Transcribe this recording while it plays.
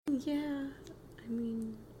Yeah. I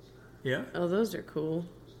mean... Yeah? Oh, those are cool.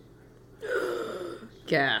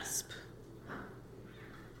 Gasp.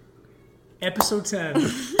 Episode 10.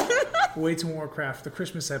 Way to Warcraft, the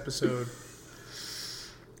Christmas episode.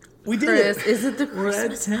 We did it. Is it the We're at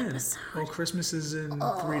Christmas 10. episode? Well, Christmas is in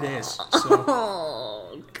 3 days. So,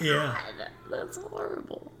 Oh, God. yeah. That's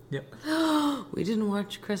horrible. Yep. We didn't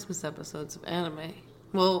watch Christmas episodes of anime.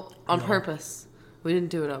 Well, on purpose. We didn't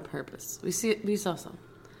do it on purpose. We saw some.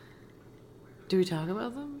 Do we talk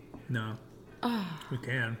about them? No. We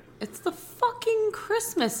can. It's the fucking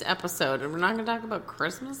Christmas episode, and we're not going to talk about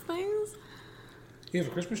Christmas things? You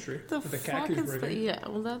have a Christmas tree The with a fuck cactus is brigging. Yeah,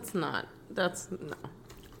 well, no.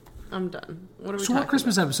 I'm done. What are we So what talking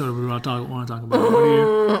Christmas about? episode do we want to talk about? What do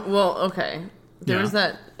you... Well, okay. There Yeah. was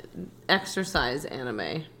that exercise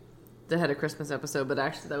anime that had a Christmas episode, but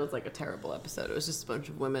actually that was like a terrible episode. It was just a bunch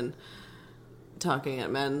of women talking at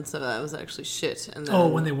men, so that was actually shit. And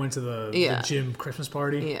then, when they went to the gym Christmas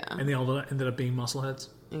party? Yeah. And they all ended up being muscleheads?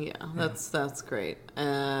 Yeah, that's great.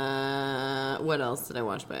 What else did I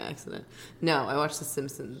watch by accident? No, I watched The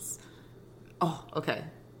Simpsons. Oh, okay.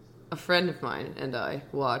 A friend of mine and I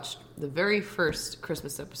watched the very first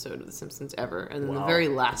Christmas episode of The Simpsons ever, and then the very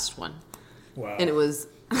last one. Wow. And it was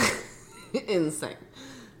insane.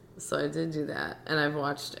 So I did do that, and I've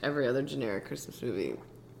watched every other generic Christmas movie.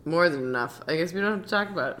 More than enough. I guess we don't have to talk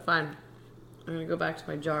about it. Fine. I'm going to go back to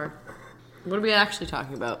my jar. What are we actually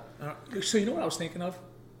talking about? So you know what I was thinking of?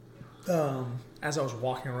 As I was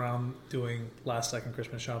walking around doing last second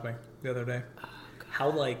Christmas shopping the other day. How,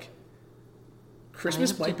 like,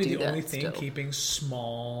 Christmas might be the only thing keeping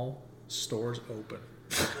small stores open.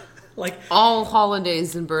 Like, all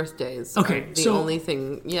holidays and birthdays are the so, only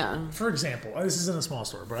thing, yeah. For example, this isn't a small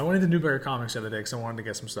store, but I went into Newberry Comics the other day because I wanted to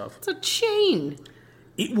get some stuff. It's a chain.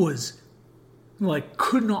 It was, like,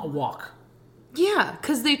 could not walk. Yeah,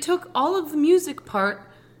 because they took all of the music part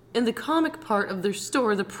and the comic part of their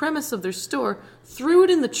store, the premise of their store, threw it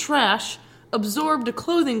in the trash, absorbed a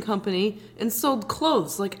clothing company, and sold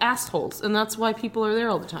clothes like assholes. And that's why people are there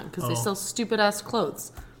all the time, because they sell stupid-ass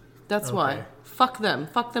clothes. That's why. Fuck them.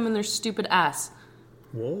 Fuck them and their stupid ass.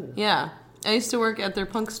 Whoa. Yeah. I used to work at their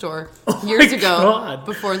punk store years ago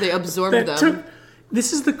before they absorbed them.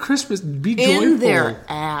 This is the Christmas. Be joyful. In their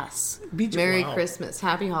ass. Merry Wow. Christmas.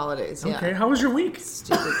 Happy holidays. Yeah. Okay, how was your week?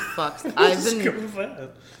 Stupid fucks.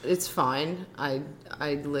 It's fine. I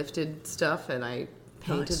lifted stuff and I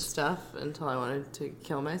painted stuff until I wanted to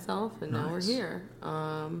kill myself, and now we're here.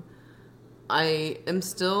 I am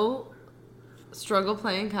still struggle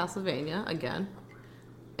playing Castlevania again,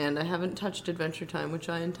 and I haven't touched Adventure Time, which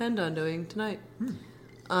I intend on doing tonight.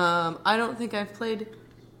 I don't think I've played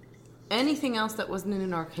anything else that wasn't in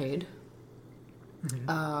an arcade.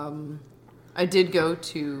 I did go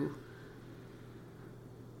to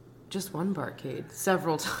just one barcade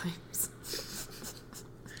several times.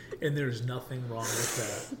 And there's nothing wrong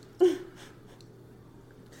with that.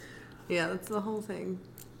 Yeah, that's the whole thing.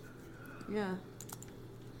 Yeah.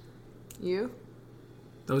 You?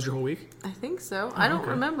 That was your whole week? I think so. I don't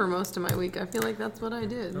remember most of my week. I feel like that's what I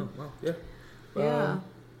did. Oh, well, yeah. Yeah.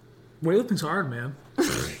 Weightlifting's hard, man.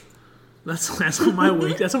 That's how my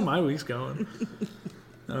week. That's how my week's going.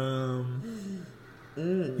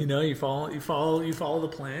 You know, you follow the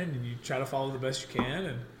plan, and you try to follow the best you can.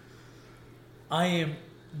 And I am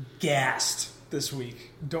gassed this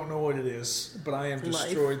week. Don't know what it is, but I am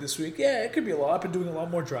destroyed this week. Yeah, it could be a lot. I've been doing a lot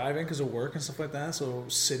more driving because of work and stuff like that. So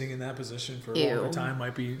sitting in that position for a longer time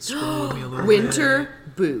might be screwing with me a little Winter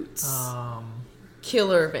bit. boots.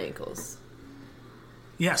 Killer of ankles.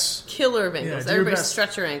 Yes. Killer of ankles. Yeah, Everybody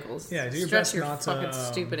stretch your ankles. Yeah, do your stretch best your not fucking to,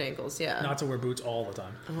 stupid ankles. Yeah. Not to wear boots all the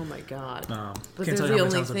time. Oh my god. But Can't they're tell you the how many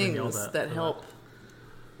only times I've been yelled things at that for help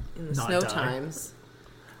in the Not snow die. times.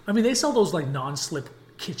 I mean, they sell those like non-slip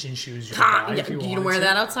kitchen shoes. You can buy if you can wanted wear to.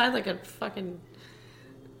 that outside like a fucking...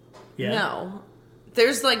 Yeah. No.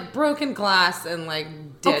 There's like broken glass and like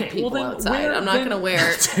dead people outside. I'm not going to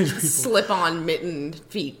wear slip-on mitten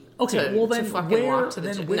feet. Okay, well then fucking walk to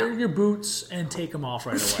the gym. wear your boots and take them off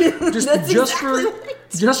right away.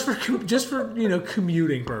 just for you know,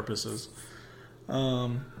 commuting purposes.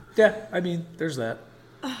 Yeah, I mean, there's that.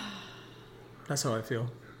 That's how I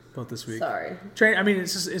feel about this week. Sorry. I mean,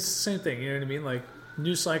 it's the same thing. You know what I mean? Like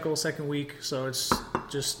news cycle, second week, so it's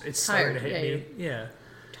starting to hit me. Yeah.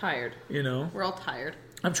 Tired. You know, we're all tired.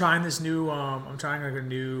 I'm trying this new. I'm trying like a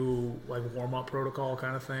new like warm up protocol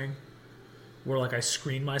kind of thing. Where like I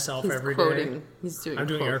screen myself every day. He's doing. I'm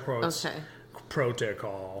doing air quotes. Okay.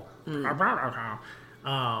 Protocol.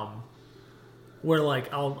 Where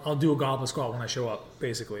like I'll do a goblet squat when I show up,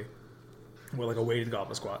 basically. Well, like a weighted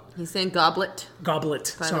goblet squat. He's saying goblet.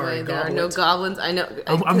 Goblet. By Sorry, the way, goblet. there are no goblins. I know.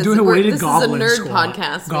 I'm doing a weighted goblin This is a nerd squat.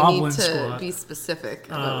 podcast. Goblin we need to squat. be specific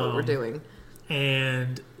about what we're doing.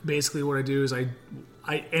 And basically what I do is I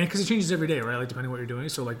and because it changes every day, right? Like depending on what you're doing.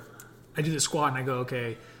 So like I do the squat and I go,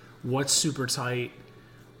 okay, what's super tight?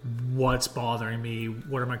 What's bothering me?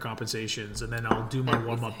 What are my compensations? And then I'll do my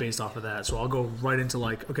warm up based off of that. So I'll go right into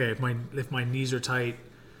like, okay, if my knees are tight,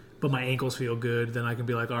 but my ankles feel good, then I can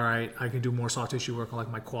be like, all right, I can do more soft tissue work on like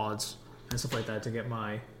my quads and stuff like that to get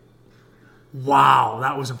my. Wow,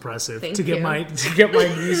 that was impressive. Thank to get you. my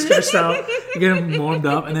knees stretched out, to get them warmed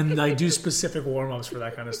up, and then I do specific warm ups for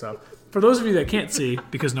that kind of stuff. For those of you that can't see,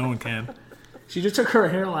 because no one can, she just took her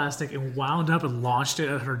hair elastic and wound up and launched it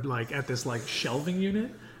at her at this shelving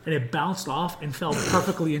unit, and it bounced off and fell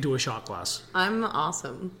perfectly into a shot glass. I'm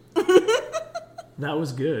awesome. That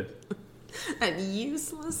was good. That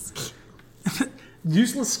useless.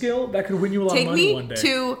 Useless skill that could win you a lot of Take money one day. me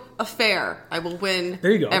to a fair. I will win.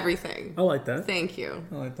 There you go. Everything. I like that. Thank you.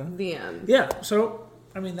 I like that. The end. Yeah. So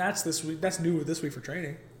I mean, that's this week. That's new this week for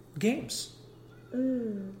training. Games.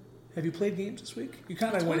 Have you played games this week? You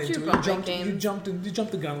kind of went into it. You jumped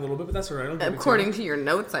the gun a little bit, but that's all right. According to your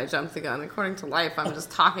notes, I jumped the gun. According to life, I'm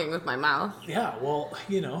just talking with my mouth. Yeah. Well,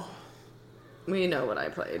 We know what I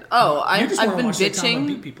played. Oh, I've been bitching.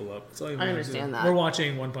 Beat people up. That's all you I understand that. We're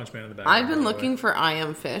watching One Punch Man in the background. I've been looking for I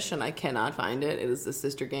Am Fish, and I cannot find it. It is the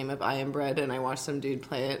sister game of I Am Bread, and I watched some dude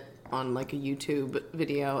play it on a YouTube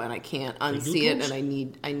video, and I can't unsee it, and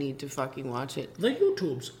I need to fucking watch it. The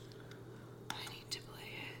YouTubes. I need to play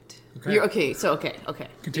it. Okay. Okay.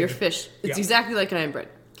 Continue. You're a fish. It's exactly like I Am Bread,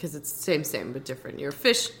 because it's same, but different. You're a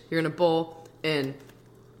fish, you're in a bowl, and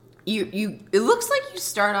you it looks like you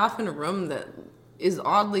start off in a room that is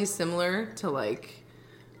oddly similar to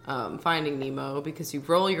Finding Nemo, because you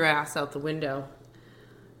roll your ass out the window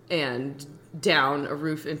and down a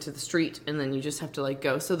roof into the street, and then you just have to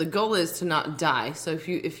go. So the goal is to not die. So if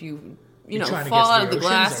you fall out of the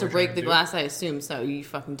glass or break the glass, I assume so, you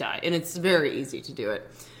fucking die, and it's very easy to do it.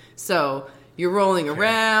 So you're rolling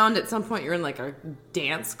around. At some point, you're in a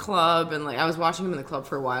dance club, and I was watching him in the club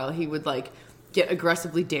for a while. He would get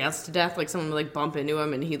aggressively danced to death. Someone would bump into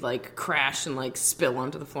him, and he'd crash and spill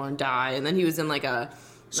onto the floor and die. And then he was in a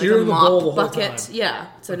mop bucket. Yeah.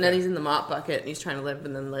 So then he's in the mop bucket, and he's trying to live,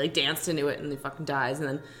 and then danced into it, and he fucking dies. And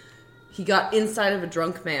then he got inside of a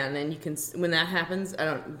drunk man, and you can, when that happens,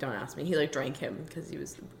 don't ask me. He drank him because he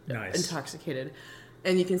was intoxicated,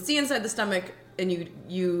 and you can see inside the stomach, and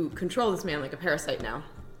you control this man like a parasite now,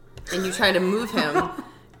 and you try to move him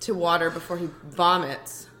to water before he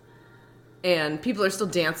vomits. And people are still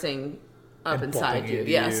dancing up inside you.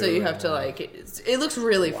 Yeah, so you have to it looks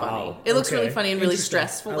really funny. It looks really funny and really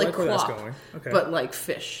stressful, where that's going. Okay. But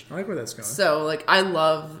fish. I like where that's going. So I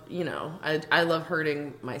love, I love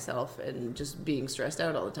hurting myself and just being stressed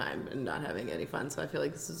out all the time and not having any fun. So I feel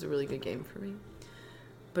like this is a really good game for me.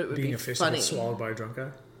 But it would being be a fish funny. that's swallowed by a drunk guy.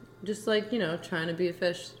 Just trying to be a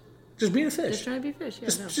fish. Just being a fish. Just trying to be a fish. Yeah,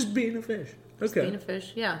 just being a fish. Just being a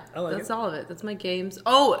fish, yeah. That's it. all of it. That's my games.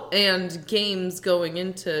 Oh, and games going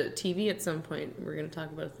into TV at some point. We're going to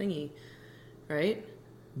talk about a thingy, right?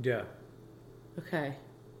 Yeah. Okay.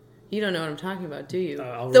 You don't know what I'm talking about, do you?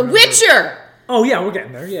 The Witcher! Oh, yeah, we're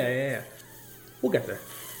getting there. Yeah. We'll get there.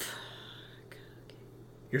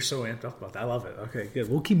 You're so amped up about that. I love it. Okay, good.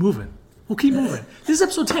 We'll keep moving. This is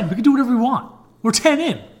episode 10. We can do whatever we want. We're 10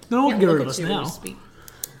 in. No one can get rid of us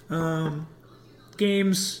now.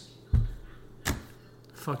 Games.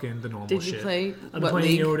 Fucking the normal shit. Did you play I've been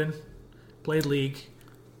playing Eodin. Played League.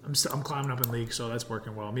 I'm climbing up in League, so that's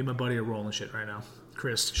working well. Me and my buddy are rolling shit right now.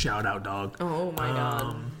 Chris, shout out, dog. Oh my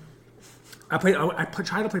god. I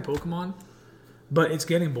try to play Pokemon, but it's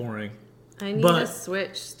getting boring. I need a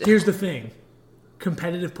Switch still. Here's the thing.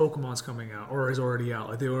 Competitive Pokemon's coming out, or is already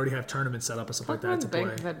out. They already have tournaments set up and stuff like that to play.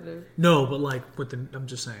 Competitive. No, but I'm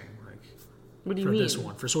just saying. What do you mean? For this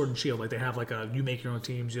one, for Sword and Shield, they have you make your own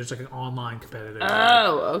teams. There's an online competitive.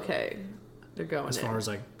 Oh, okay. They're going as far as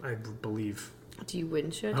I believe. Do you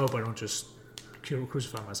win shit? I hope I don't just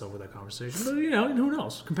crucify myself with that conversation. But who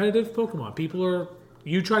knows? Competitive Pokemon. People are.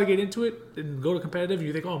 You try to get into it and go to competitive.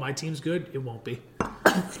 You think, oh, my team's good. It won't be.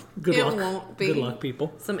 Good luck. It won't be. Good luck,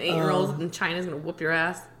 people. Some 8-year-old in China's gonna whoop your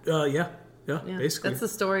ass. Yeah. Basically. That's the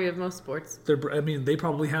story of most sports. They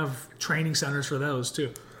probably have training centers for those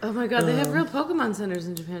too. Oh my god, they have real Pokemon centers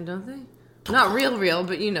in Japan, don't they? Not real,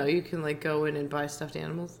 but you can go in and buy stuffed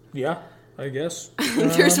animals. Yeah, I guess.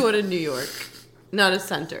 There's one in New York. Not a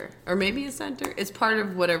center. Or maybe a center. It's part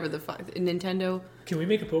of whatever the fuck. Nintendo. Can we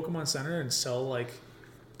make a Pokemon center and sell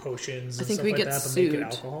potions and I think stuff we like get that, but sued. make it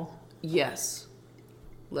alcohol? Yes.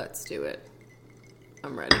 Let's do it.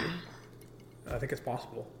 I'm ready. I think it's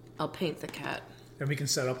possible. I'll paint the cat. And we can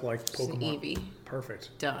set up like She's an Pokemon. Eevee.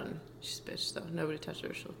 Perfect. Done. She's a bitch though. Nobody touch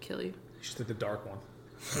her. She'll kill you. She's the dark one.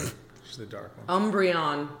 She's the dark one.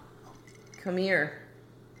 Umbreon. Come here.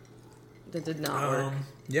 That did not work.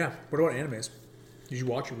 Yeah. What about animes? Did you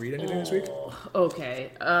watch or read anything this week?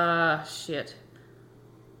 Okay. Shit.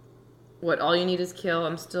 What, All You Need Is Kill?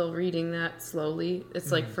 I'm still reading that slowly.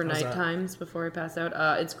 It's like for night times before I pass out.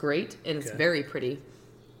 It's great and it's very pretty.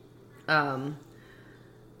 I've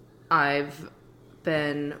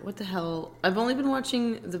been... What the hell? I've only been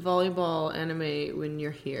watching the volleyball anime When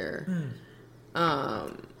You're Here. I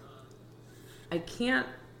can't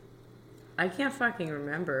fucking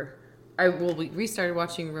remember. We restarted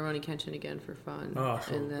watching Rurouni Kenshin again for fun. Oh,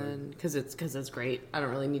 and then because it's great. I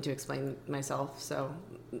don't really need to explain myself, so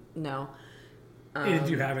no.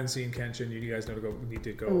 If you haven't seen Kenshin, you guys need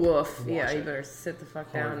to go. Woof! Watch Yeah, it. you better sit the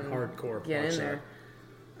fuck down and hardcore. get in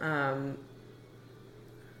there.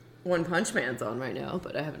 One Punch Man's on right now,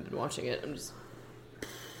 but I haven't been watching it. I'm just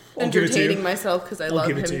entertaining myself because I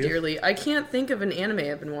love him dearly. I can't think of an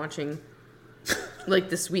anime I've been watching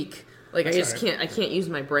like this week. Like I just can't. I can't use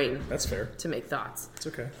my brain. That's fair. To make thoughts. It's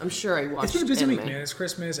okay. I'm sure I watched. It's been a busy anime. week, man. It's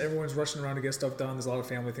Christmas. Everyone's rushing around to get stuff done. There's a lot of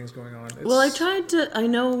family things going on. Well, I tried to. I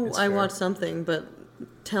know I fair. watched something, but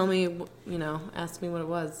tell me. Ask me what it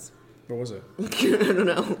was. What was it? I don't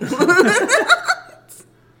know.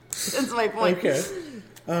 That's my point. Okay.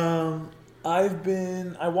 I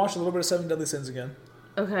watched a little bit of Seven Deadly Sins again.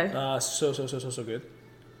 Okay. So good.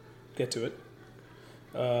 Get to it.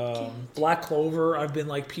 Black Clover, I've been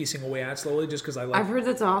like piecing away at slowly just because I've heard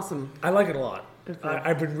that's awesome. I like it a lot. Okay.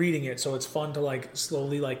 I've been reading it, so it's fun to like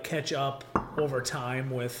slowly like catch up over time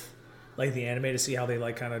with like the anime to see how they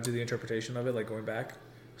like kind of do the interpretation of it, like going back.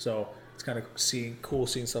 So it's kind of cool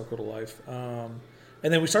seeing stuff go to life. And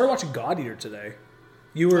then we started watching God Eater today.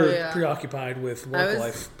 You were preoccupied with work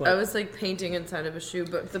life, but I was like painting inside of a shoe.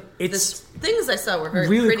 But the things I saw were very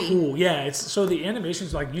really pretty. Cool. Yeah, so the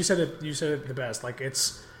animation's like you said it the best. Like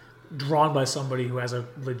it's drawn by somebody who has a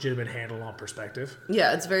legitimate handle on perspective.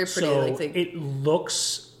 Yeah, it's very pretty. So it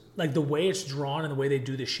looks like the way it's drawn and the way they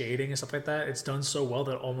do the shading and stuff like that. It's done so well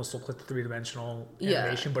that it almost looks like the 3-dimensional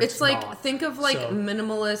animation. But it's like not. Think of like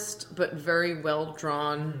minimalist but very well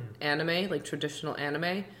drawn anime, like traditional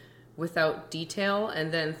anime. Without detail,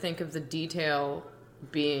 and then think of the detail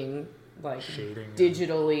being like shading,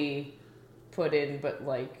 digitally put in, but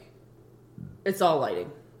like it's all lighting.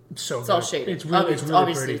 So it's all shading. It's really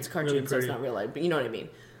obviously pretty. It's cartoon, really so it's not real light, but you know what I mean.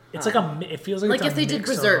 It's like it feels like if they did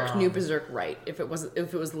Berserk, new Berserk, right? If it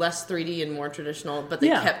was less 3D and more traditional, but they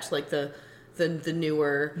kept like the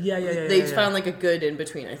newer. They found like a good in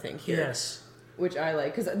between, I think. Here, yes, which I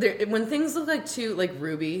like because when things look like too like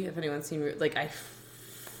Ruby. If anyone's seen like I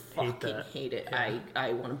fucking hate it. Yeah.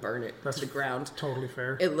 I want to burn it to the ground. Totally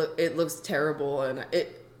fair. It looks terrible, and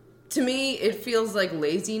to me it feels like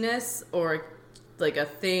laziness or like a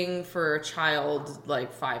thing for a child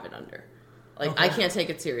like 5 and under. Like I can't take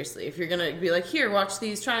it seriously. If you're gonna be like, here, watch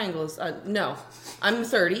these triangles. No, I'm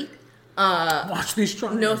 30. Watch these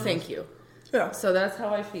triangles. No, thank you. Yeah. So that's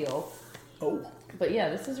how I feel. Oh. But yeah,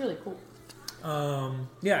 this is really cool.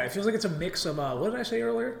 Yeah, it feels like it's a mix of what did I say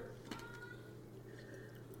earlier?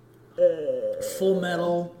 Full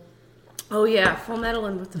Metal. Oh yeah, Full Metal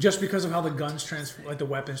and with the just because of how the guns like the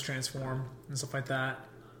weapons transform and stuff like that.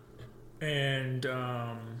 And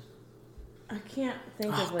I can't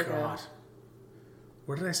think of like God.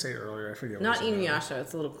 What did I say earlier? I forget. Not Inuyasha.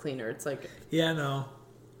 It's a little cleaner. It's like no.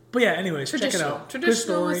 But yeah, anyways, check it out.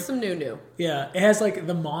 Traditional with some new. Yeah, it has like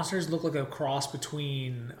the monsters look like a cross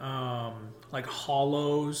between like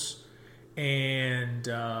Hollows and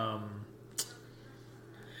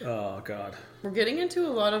oh god, we're getting into a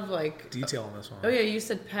lot of like detail on this one. Oh yeah, you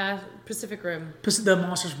said Pacific Rim. The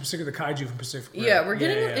monsters from Pacific, the kaiju from Pacific Rim. Yeah, we're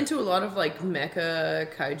getting into a lot of like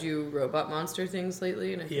mecha kaiju robot monster things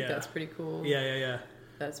lately, and I think that's pretty cool. Yeah.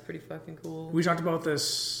 That's pretty fucking cool. We talked about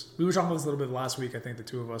this. We were talking about this a little bit last week. I think the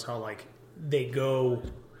two of us, how like they go.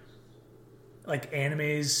 Like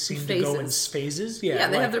animes seem to go in phases. Yeah,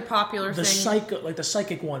 they have their popular thing. The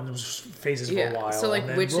psychic one was phases for a while. So like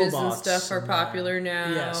witches and stuff are popular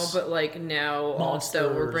now, but like now monsters.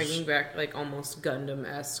 Also we're bringing back like almost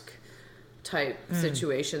Gundam-esque type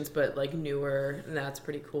situations, but like newer, and that's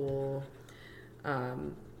pretty cool.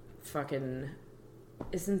 Fucking,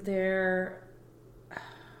 isn't there?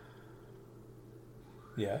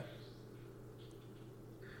 Yeah.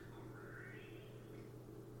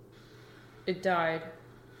 It died.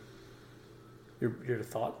 Your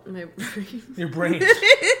thought? My brain. Your brain.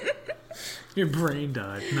 Your brain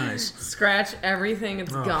died. Nice. Scratch everything.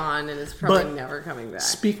 It's gone, and it's probably never coming back.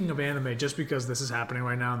 Speaking of anime, just because this is happening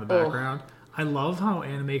right now in the background, I love how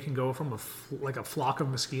anime can go from a flock of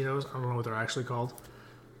mosquitoes. I don't know what they're actually called,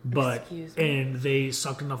 but and they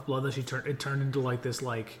sucked enough blood that it turned into like this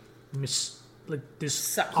this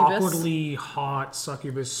succubus? awkwardly hot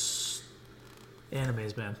succubus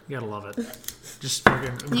animes. Man, you gotta love it. Just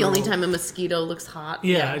fucking the only time a mosquito looks hot.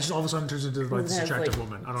 Yeah, it just all of a sudden turns into like this attractive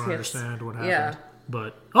woman. I don't understand what happened. Yeah.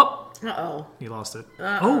 But he lost it.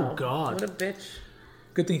 Uh-oh. Oh God, what a bitch.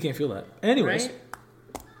 Good thing you can't feel that. Anyways,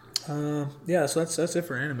 right? Yeah. So that's it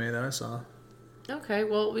for anime that I saw. Okay,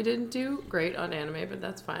 well, we didn't do great on anime, but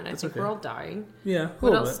that's fine. I think we're all dying. Yeah.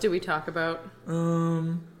 What else do we talk about?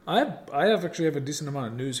 I actually have a decent amount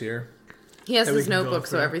of news here. He has his notebook,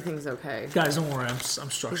 so everything's okay. Guys, don't worry. I'm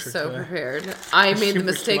structured. He's so today. prepared. I made the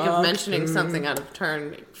mistake of mentioning something out of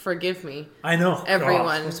turn. Forgive me. I know.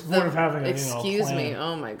 Everyone. What's the point of having excuse plan? me.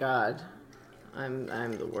 Oh my God. I'm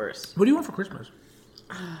the worst. What do you want for Christmas?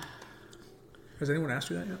 Has anyone asked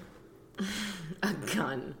you that yet? A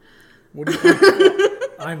gun. What do you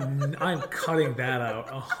I'm cutting that out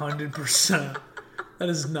 100%. That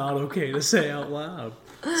is not okay to say out loud.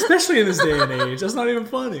 Especially in this day and age. That's not even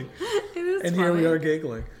funny. It is and funny. Here we are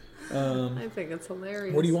giggling. I think it's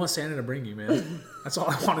hilarious. What do you want Santa to bring you, man? That's all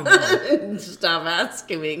I want to know. Stop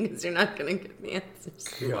asking me, because you're not going to give me answers.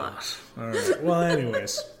 Gosh. All right. Well,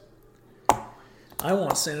 anyways. I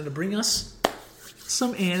want Santa to bring us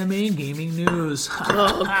some anime and gaming news.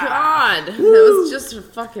 Oh, God. That was just a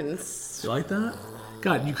fucking... You like that?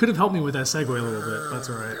 God, you could have helped me with that segue a little bit.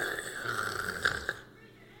 That's all right.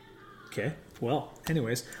 Okay. Well,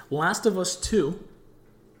 anyways, Last of Us 2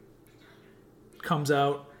 comes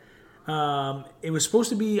out. It was supposed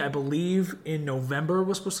to be, I believe, in November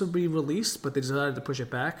was supposed to be released, but they decided to push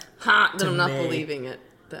it back. Then I'm not believing it.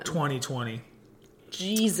 Then 2020.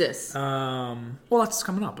 Jesus. Well, that's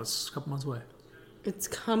coming up. It's a couple months away. It's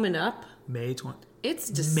coming up? May 20. It's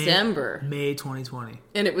December. May 2020.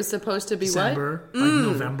 And it was supposed to be December, what? like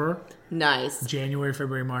November. Nice. January,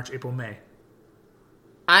 February, March, April, May.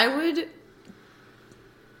 I would...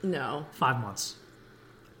 No. 5 months.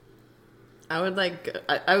 I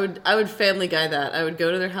would Family Guy that. I would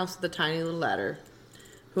go to their house with a tiny little ladder.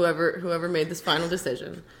 Whoever made this final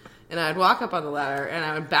decision. And I'd walk up on the ladder and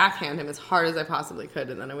I would backhand him as hard as I possibly could,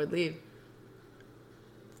 and then I would leave.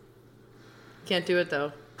 Can't do it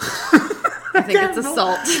though. I think it's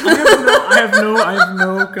assault. I have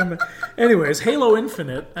no comment. Anyways, Halo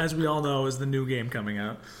Infinite, as we all know, is the new game coming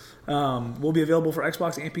out. Will be available for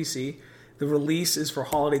Xbox and PC. The release is for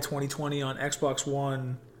holiday 2020 on Xbox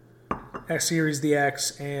One, X Series, the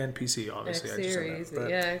X, and PC. Obviously, X Series,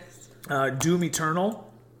 the X. Doom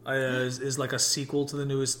Eternal is like a sequel to the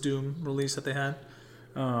newest Doom release that they had.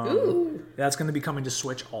 Ooh, that's going to be coming to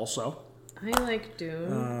Switch also. I like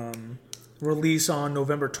Doom. Release on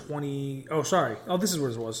November 20... Oh, sorry. Oh, this is where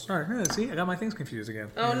it was. All right, see? I got my things confused again.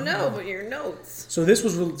 Oh, no, but your notes. So this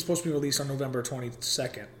was supposed to be released on November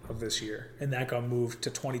 22nd of this year, and that got moved to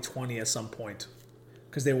 2020 at some point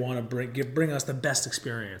because they want to bring us the best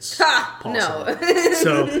experience possible. No.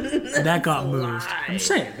 So that got moved. I'm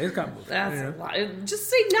saying, it got moved. That's a lie. Just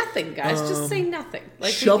say nothing, guys. Just say nothing.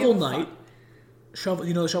 Like Shovel Knight.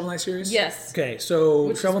 You know the Shovel Knight series? Yes. Okay, so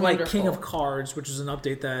Which Shovel Knight King of Cards, which is an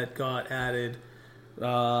update that got added,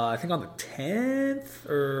 I think on the 10th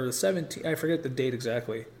or the 17th. I forget the date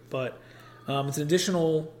exactly. But it's an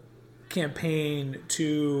additional campaign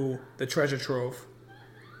to the Treasure Trove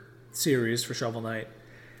series for Shovel Knight,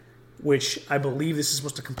 which I believe this is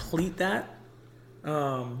supposed to complete that.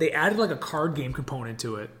 They added like a card game component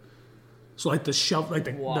to it. So like the shovel, like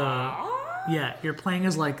yeah, you're playing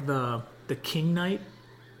as like the King Knight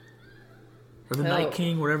or the Night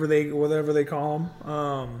King, whatever they call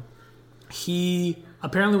him. He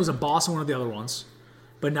apparently was a boss in one of the other ones,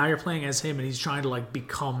 but now you're playing as him, and he's trying to like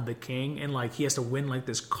become the king, and like he has to win like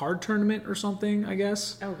this card tournament or something, I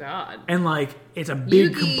guess. Oh God! And like it's a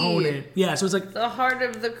big component, yeah. So it's like the heart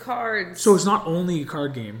of the cards. So it's not only a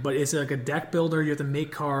card game, but it's like a deck builder. You have to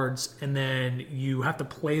make cards, and then you have to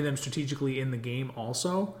play them strategically in the game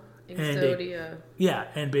also. Exodia.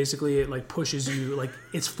 And basically it like pushes you, like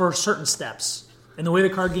it's for certain steps. And the way the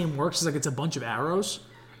card game works is like it's a bunch of arrows,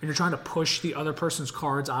 and you're trying to push the other person's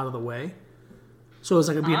cards out of the way. So it's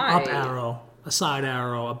like it'd be an up arrow, a side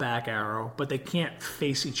arrow, a back arrow, but they can't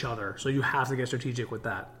face each other. So you have to get strategic with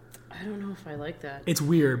that. I don't know if I like that. It's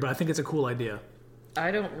weird, but I think it's a cool idea.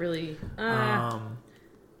 I don't really. I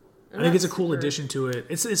think it's a cool addition to it.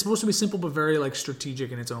 It's supposed to be simple but very like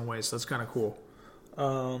strategic in its own way, so that's kind of cool.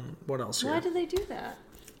 What else? Why do they do that?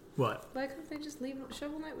 What? Why couldn't they just leave it?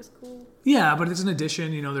 Shovel Knight was cool. Yeah, but it's an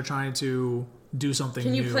addition. They're trying to do something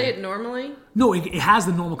Can you new. play it normally? No, it has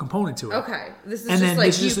the normal component to it. Okay. This is And just then like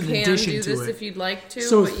this is you just an can addition do to this it. if you'd like to,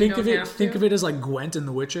 So but think you of don't it. have Think to. of it as like Gwent in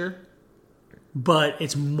The Witcher, but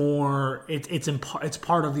it's more. It's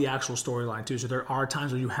part of the actual storyline too. So there are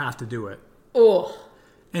times where you have to do it. Oh.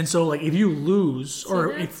 And so, like, if you lose,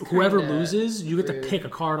 or if that's whoever kinda loses, you get to rude. pick a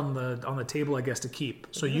card on the table, I guess, to keep.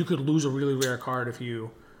 So you could lose a really rare card if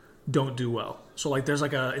you don't do well. So, like, there's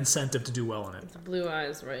like a incentive to do well in it. The Blue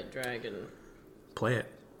Eyes White Dragon. Play it.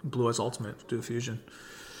 Blue Eyes Ultimate. Do a fusion.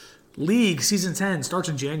 League Season 10 starts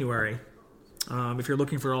in January. If you're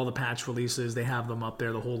looking for all the patch releases, they have them up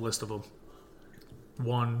there, the whole list of them.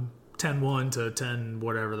 10-1 to 10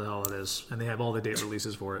 whatever the hell it is. And they have all the date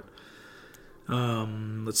releases for it.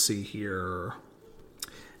 Let's see here.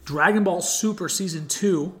 Dragon Ball Super Season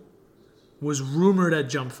 2 was rumored at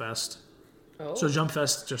Jump Fest. Oh. So Jump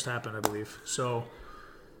Fest just happened, I believe. So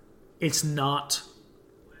it's not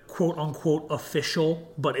quote unquote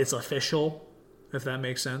official, but it's official, if that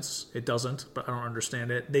makes sense. It doesn't, but I don't understand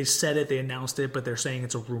it. They said it, they announced it, but they're saying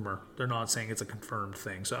it's a rumor. They're not saying it's a confirmed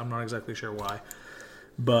thing, so I'm not exactly sure why.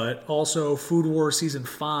 But also, Food Wars Season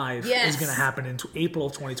 5 is going to happen in April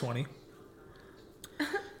of 2020.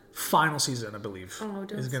 Final season, I believe,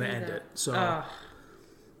 is going to end it. So,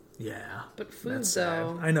 yeah. But food, that's sad.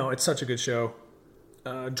 though. I know, it's such a good show.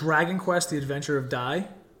 Dragon Quest, The Adventure of Dai.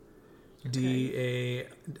 Okay.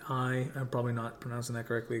 D-A-I. I'm probably not pronouncing that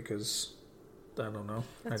correctly because I don't know.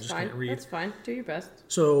 I just can't read. That's fine. Do your best.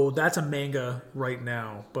 So that's a manga right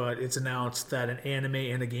now, but it's announced that an anime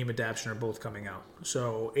and a game adaptation are both coming out.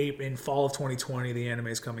 So in fall of 2020, the anime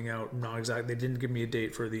is coming out. Not exactly. They didn't give me a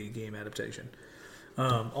date for the game adaptation.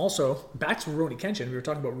 Also, back to Rurouni Kenshin. We were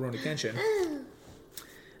talking about Rurouni Kenshin.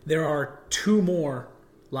 There are 2 more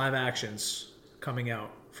live actions coming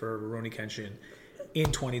out for Rurouni Kenshin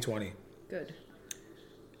in 2020. Good.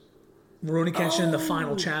 Rurouni Kenshin, the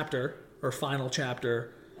final chapter,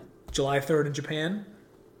 July 3rd in Japan.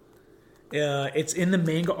 It's in the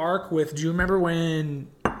manga arc with, do you remember when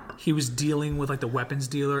he was dealing with like the weapons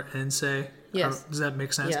dealer Ensei? Yes. Does that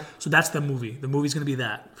make sense? Yeah. So that's the movie. The movie's going to be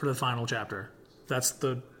that for the final chapter. That's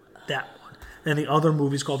that one. And the other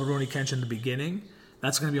movie's called Rurouni Kenshin The Beginning.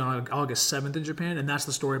 That's going to be on August 7th in Japan, and that's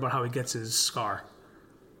the story about how he gets his scar.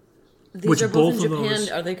 These are both in Japan.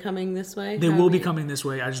 Are they coming this way? They will be coming this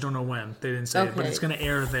way. I just don't know when. They didn't say it, but it's going to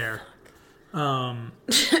air there.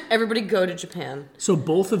 Everybody go to Japan. So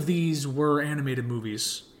both of these were animated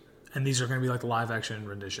movies, and these are going to be like the live-action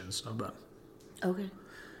renditions of them. Okay.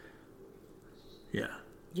 Yeah.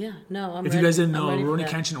 Yeah, no, I'm If ready. you guys didn't know, I'm ready for Rurouni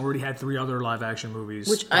that. Kenshin already had 3 other live-action movies.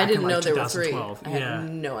 Which I back didn't in, know like, there were 3. 2012. I had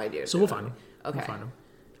no idea. So we'll find them. Okay. We'll find them.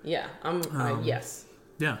 Yeah, yes.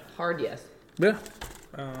 Yeah. Hard yes. Yeah.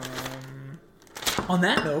 On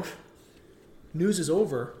that note, news is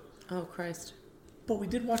over, Oh, Christ. but we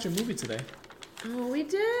did watch a movie today. Oh, we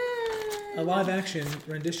did. A live-action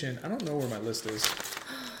rendition. I don't know where my list is.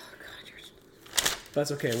 God, you're...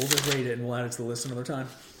 That's okay. We'll just rate it and we'll add it to the list another time.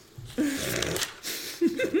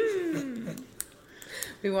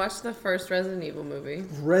 We watched the first Resident Evil movie.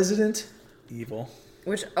 Resident Evil.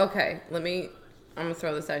 Which, okay, I'm going to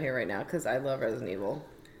throw this out here right now because I love Resident Evil.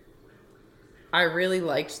 I really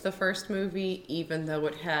liked the first movie, even though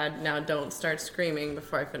it had, now don't start screaming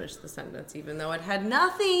before I finish the sentence, even though it had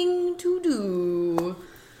nothing to do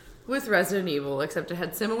with Resident Evil, except it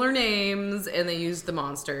had similar names and they used the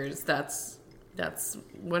monsters. That's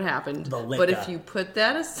what happened. But if you put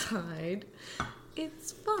that aside,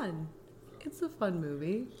 it's fun. It's a fun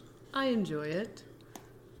movie. I enjoy it.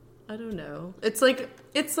 I don't know. It's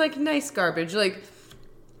like nice garbage. Like,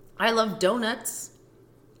 I love donuts.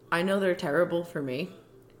 I know they're terrible for me,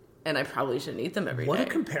 and I probably shouldn't eat them every day. What a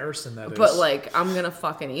comparison that is. But, like, I'm gonna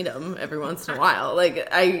fucking eat them every once in a while. Like,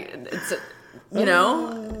 you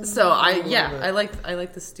know? So, I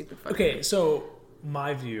like this stupid fucking Okay, so,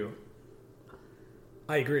 my view,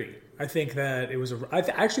 I agree. I think that it was I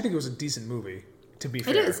actually think it was a decent movie, to be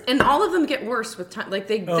fair. It is. And all of them get worse with time. Like,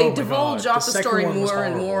 they divulge off the story more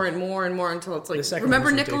and more and more and more until it's like,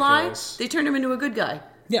 remember Nikolai? Ridiculous. They turned him into a good guy.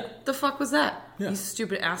 Yeah. The fuck was that? Yeah. You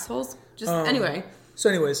stupid assholes. Just anyway.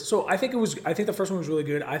 So I think the first one was really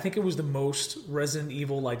good. I think it was the most Resident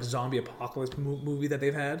Evil like zombie apocalypse movie that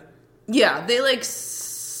they've had. Yeah, they like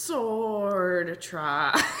sort of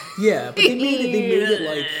try. Yeah, but they made it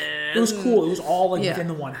like it was cool. It was all like within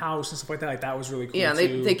the one house and stuff like that. Like that was really cool. Yeah,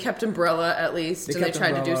 too. they kept Umbrella at least, and they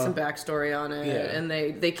tried to do Umbrella. some backstory on it. Yeah. And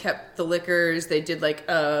they kept the liquors. They did like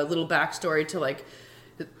a little backstory to like,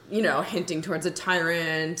 you know, hinting towards a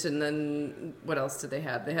tyrant. And then what else did they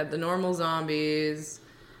have? They had the normal zombies.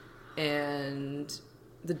 and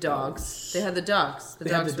the dogs. They had the dogs. The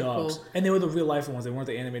dogs were cool. And they were the real life ones. They weren't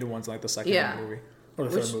the animated ones like the second movie. Or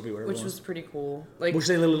the third movie, whatever which was pretty cool. Like, which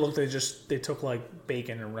they literally looked, they took like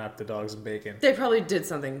bacon and wrapped the dogs in bacon. They probably did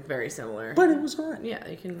something very similar. But it was alright. Yeah,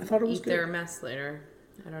 you can eat good. their mess later.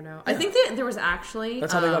 I don't know. Yeah. I think there was actually...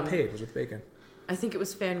 That's how they got paid, was with bacon. I think it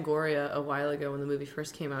was Fangoria a while ago when the movie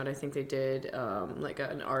first came out. I think they did like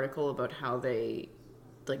an article about how they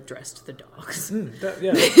like dressed the dogs.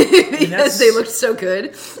 Because they looked so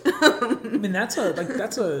good. I mean, that's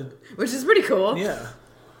a which is pretty cool. Yeah.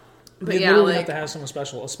 But you literally have to have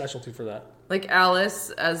a specialty for that. Like Alice,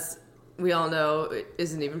 as we all know,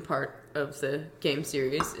 isn't even part of the game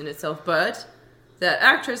series in itself, but that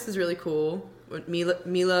actress is really cool.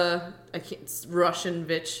 Mila,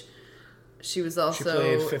 Russian-Vich. She was also...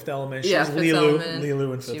 She played Fifth Element. She was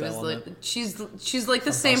Lilu in Fifth Element. She's like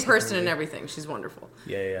the same person in everything. She's wonderful.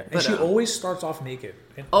 Yeah. And she always starts off naked.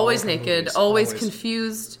 Always naked, always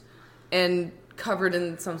confused, and covered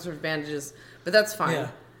in some sort of bandages. But that's fine.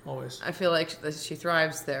 Yeah, always. I feel like she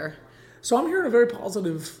thrives there. So I'm hearing a very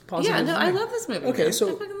positive Yeah, no, I love this movie. Okay, man. so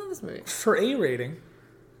I fucking love this movie. For A rating,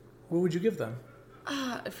 what would you give them?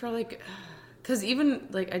 For like... Because even,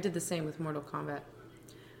 like, I did the same with Mortal Kombat.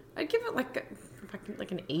 I'd give it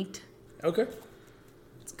like an 8. Okay.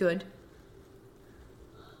 It's good.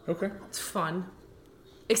 Okay. It's fun.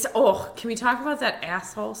 Can we talk about that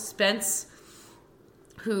asshole Spence,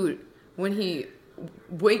 who, when he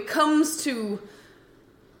comes to,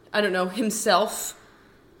 I don't know, himself,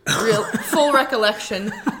 full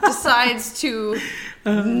recollection, decides to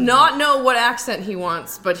not know what accent he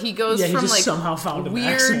wants, but he goes from like somehow found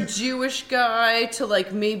weird accent. Jewish guy to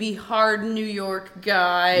like maybe hard New York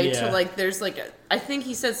guy to like there's like I think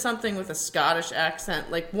he said something with a Scottish accent,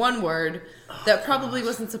 like one word that probably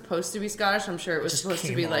wasn't supposed to be Scottish. I'm sure it was supposed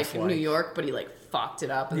to be like New York, but he like fucked it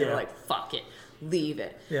up and they were like, fuck it, leave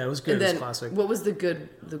it. Yeah, it was good. And then, it was classic. What was the good?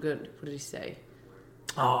 What did he say?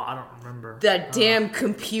 Oh, I don't remember. That damn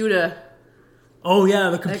computer. Oh yeah,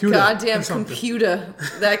 the computer. That goddamn computer.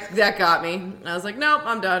 That got me. I was like, nope,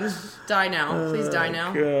 I'm done. Die now. Please die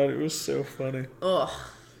now. God, it was so funny. Ugh.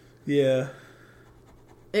 Yeah.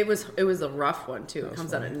 It was a rough one too. It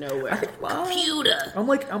comes out of nowhere. Computer. I'm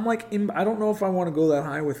like I don't know if I want to go that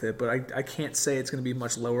high with it, but I can't say it's going to be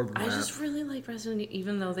much lower than that. I just really like Resident Evil,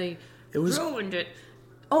 even though they ruined it.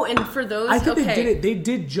 Oh, and for those, I think they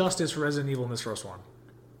did justice for Resident Evil in this first one.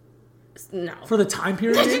 No. For the time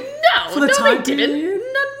period? No. For the time they period? didn't.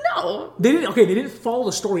 No. They didn't. Okay, they didn't follow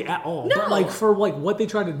the story at all. No. But like for like what they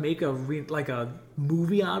tried to make a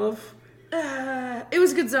movie out of. It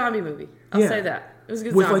was a good zombie movie. I'll say that. It was a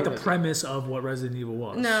good with zombie like the movie. premise of what Resident Evil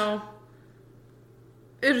was. No.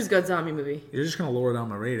 It was a good zombie movie. You're just gonna lower down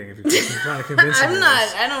my rating if you're trying to convince me. I'm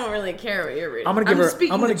not. I don't really care what you're rating. I'm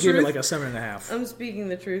gonna give it like a 7.5. I'm speaking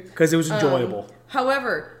the truth because it was enjoyable.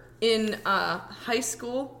 However, in high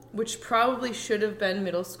school, which probably should have been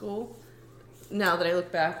middle school, now that I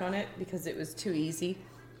look back on it, because it was too easy.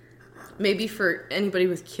 Maybe for anybody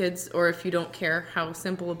with kids, or if you don't care how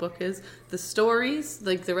simple a book is, the stories,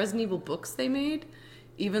 like the Resident Evil books they made,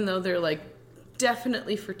 even though they're like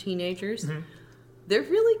definitely for teenagers, they're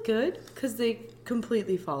really good because they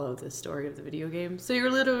completely follow the story of the video game. So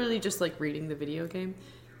you're literally just like reading the video game,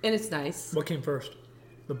 and it's nice. What came first,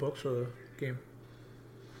 the books or the game?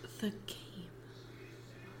 The game.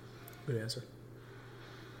 Good answer.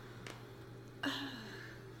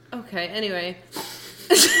 Okay, anyway.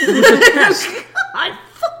 God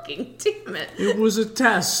fucking damn it. It was a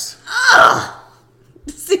test. Ugh!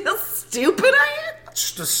 See how stupid I am?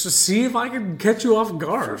 Just to see if I can catch you off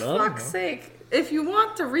guard. For fuck's sake. If you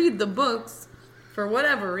want to read the books, for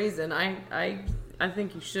whatever reason, I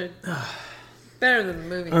think you should. Better than the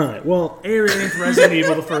movie. Alright, well, A rating for Resident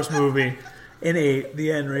Evil, the first movie, and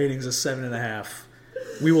the end rating's a 7.5.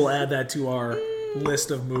 We will add that to our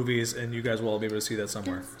list of movies, and you guys will all be able to see that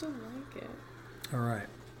somewhere. I still like it. Alright.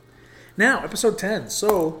 Now, episode 10.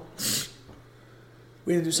 So,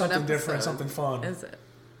 we had to do something different, something fun. Is it?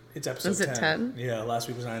 It's episode 10. Is it 10? Yeah, last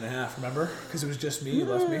week was 9.5, remember? Because it was just me, you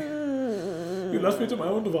left me. You left me to my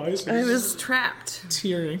own devices. I was trapped.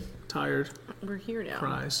 Tearing, tired. We're here now.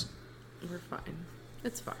 Cries. We're fine.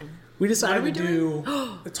 It's fine. We decided to do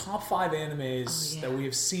the top 5 animes that we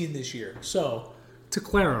have seen this year. So, to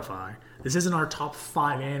clarify, this isn't our top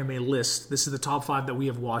 5 anime list. This is the top 5 that we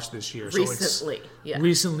have watched this year. Recently, so it's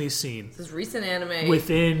recently seen. This is recent anime.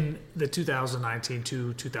 Within the 2019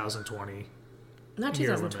 to 2020. Not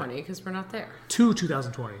 2020, because we're not there. To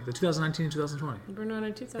 2020. The 2019 and 2020. We're not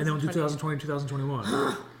in 2020. And then we'll do 2020 and 2021.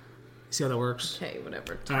 You see how that works? Okay,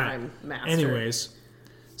 whatever. Time master. Anyways,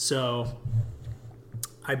 so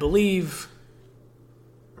I believe...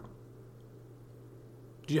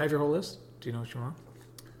 Do you have your whole list? Do you know what you want?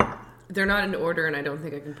 They're not in order, and I don't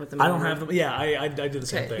think I can put them in I don't order. have them. Yeah, I did the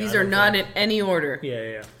same thing. These are not in any order.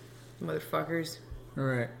 Yeah. Motherfuckers. All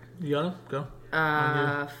right. You got them?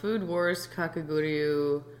 Go. Food Wars,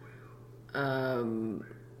 Kakaguryu,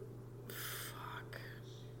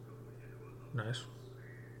 Nice.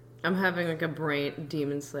 I'm having like a brain...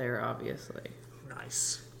 Demon Slayer, obviously.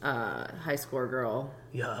 Nice. High Score Girl.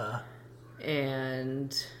 Yeah.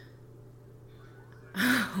 And...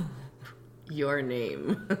 Your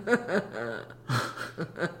Name.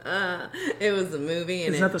 It was a movie,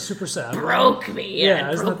 and Isn't that the super sad broke one? me.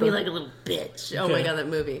 Yeah, it broke me like a little bitch. Oh my god, that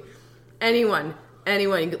movie. Anyone, go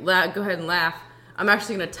ahead and laugh. I'm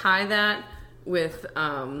actually going to tie that with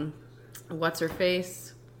what's her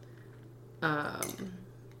face. Oh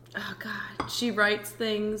god, she writes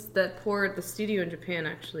things that the studio in Japan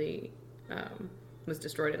actually was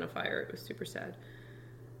destroyed in a fire. It was super sad.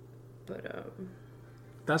 But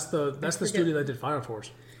that's the studio that did Fire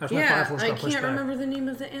Force. That's why Fire Force got pushed back. I can't remember the name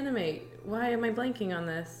of the anime. Why am I blanking on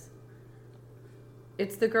this?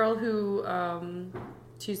 It's the girl who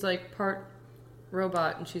she's like part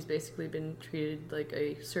robot, and she's basically been treated like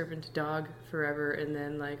a servant dog forever, and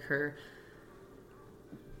then like her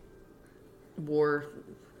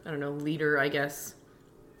leader, I guess,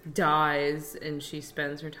 dies, and she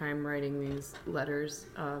spends her time writing these letters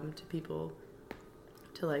to people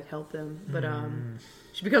to like help them. But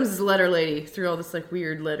she becomes this letter lady through all this like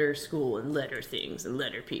weird letter school and letter things and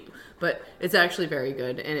letter people. But it's actually very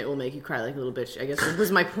good, and it will make you cry like a little bitch. I guess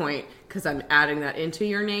was my point, because I'm adding that into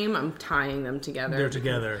Your Name. I'm tying them together. They're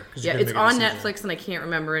together. Yeah, it's on Netflix, and I can't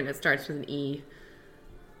remember it. And it starts with an E.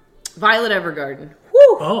 Violet Evergarden.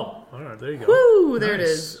 Woo! Oh, all right, there you go. Woo! Nice. There it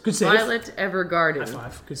is. Good save. Violet Evergarden. High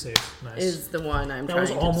five. Good save. Nice. Is the one I'm that trying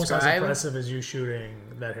to was almost describe. as impressive as you shooting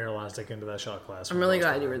that hair elastic into that shot glass. I'm really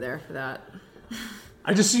glad you were there for that.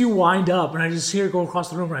 I just see you wind up, and I just hear it go across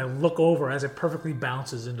the room, and I look over as it perfectly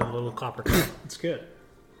bounces into the little copper cup. It's good.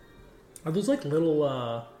 Are those like little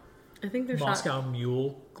I think they're Moscow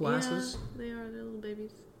Mule glasses? Yeah, they are. They're little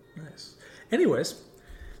babies. Nice. Anyways,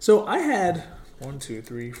 so I had 1, 2,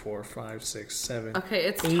 3, 4, 5, 6, 7. Okay,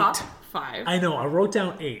 it's 8. top 5. I know. I wrote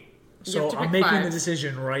down 8. So I'm making 5. the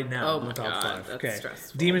decision right now. Oh my top god, 5. that's Okay.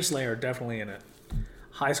 stressful. Demon Slayer, definitely in it.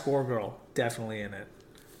 High Score Girl, definitely in it.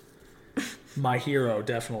 My Hero,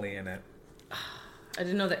 definitely in it. I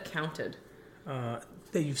didn't know that counted. That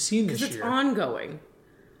you've seen this year. Because it's ongoing.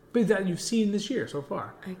 But that you've seen this year so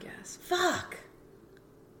far. I guess. Fuck.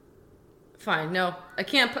 Fine. No, I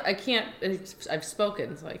can't. I've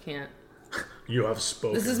spoken, so I can't. You have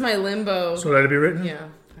spoken. This is my limbo. So let it be written? Yeah.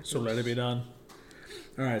 So let it be done.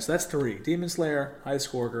 All right, so that's 3. Demon Slayer, High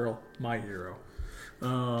Score Girl, My Hero.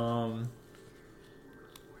 I'm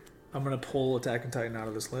going to pull Attack on Titan out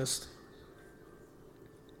of this list.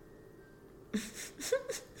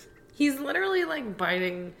 He's literally like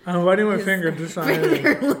biting. I'm biting my finger to try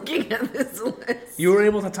looking at this list. You were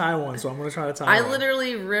able to tie one, so I'm going to try to tie one. I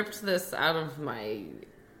literally ripped this out of my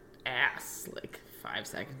ass like 5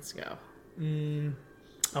 seconds ago. I'm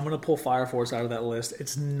going to pull Fire Force out of that list.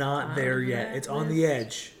 It's not there yet. It's on the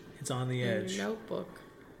edge. It's on the edge. Notebook.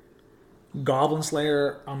 Goblin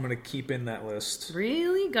Slayer, I'm going to keep in that list.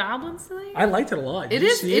 Really? Goblin Slayer? I liked it a lot. It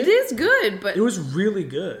is good, but... It was really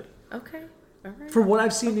good. Okay. All right. For what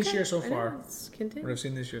I've seen this year so far. Continue. What I've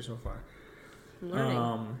seen this year so far.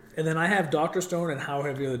 Learning. And then I have Dr. Stone and How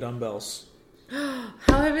Heavy Are the Dumbbells. How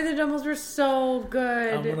Heavy the Dumbbells were so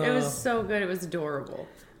good. It was so good. It was adorable.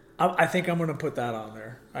 I think I'm gonna put that on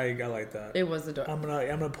there. I like that. It was adorable. I'm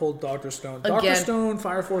gonna pull Dr. Stone. Again. Dr. Stone,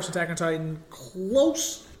 Fire Force, Attack on Titan,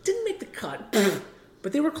 close. Didn't make the cut,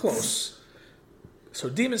 but they were close. So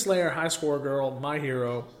Demon Slayer, High Score Girl, My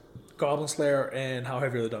Hero, Goblin Slayer, and How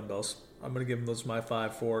Heavy Are the Dumbbells. I'm gonna give them those my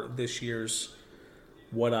 5 for this year's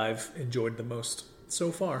what I've enjoyed the most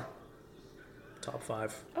so far. Top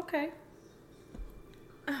 5. Okay.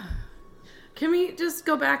 Can we just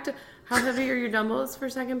go back to How Heavy Are Your Dumbbells for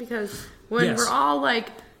a second? Because when we're all like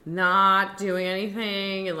not doing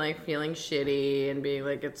anything and like feeling shitty and being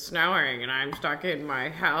like it's snowing and I'm stuck in my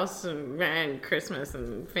house and Christmas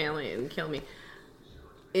and family and kill me.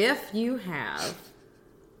 If you have,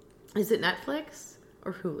 is it Netflix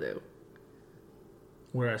or Hulu?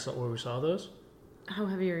 Where we saw those? How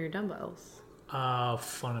Heavy Are Your Dumbbells?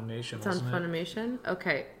 Funimation. It's on Funimation.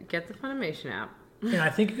 Okay, get the Funimation app. And I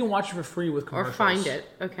think you can watch it for free with commercials. Or find it.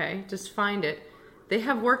 Okay, just find it. They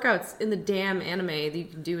have workouts in the damn anime that you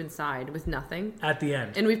can do inside with nothing. At the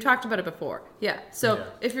end. And we've talked about it before. Yeah. So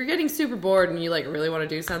if you're getting super bored and you like really want to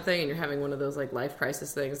do something and you're having one of those like life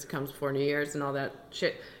crisis things that comes before New Year's and all that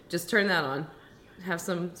shit, just turn that on. Have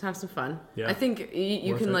some fun. Yeah. I think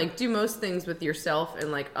you can like do most things with yourself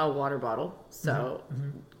and like a water bottle. So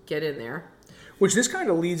get in there. Which this kind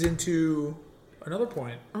of leads into another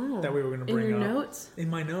point that we were going to bring in your up. Notes? In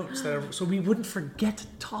my notes. So we wouldn't forget to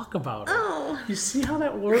talk about it. You see how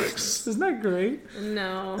that works? Isn't that great?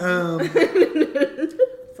 No.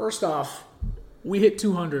 First off, we hit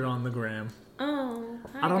 200 on the gram.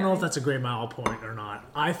 I don't know if that's a great mile point or not.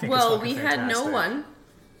 I think it's fucking fantastic. Had no one,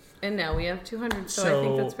 and now we have 200, so I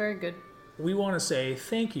think that's very good. We want to say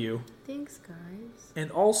thank you. Thanks, guys.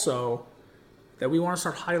 And also that we want to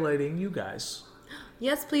start highlighting you guys.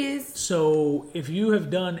 Yes, please. So if you have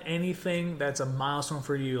done anything that's a milestone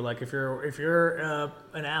for you, like if you're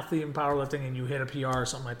an athlete in powerlifting and you hit a PR or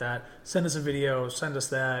something like that, send us a video, send us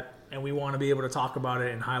that, and we want to be able to talk about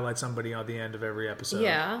it and highlight somebody at the end of every episode.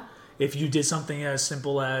 Yeah. If you did something as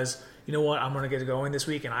simple as, you know what, I'm going to get going this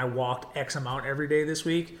week and I walked X amount every day this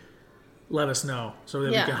week, let us know so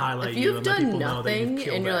that we can highlight you and let people know that you've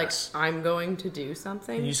killed and you're ass. like, I'm going to do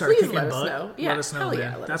something, and you start kicking butt, let us know. Let us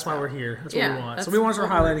know. That's why we're here. That's what we want. So we want to start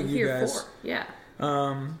highlighting you guys. Yeah.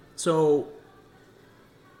 So,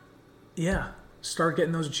 yeah, start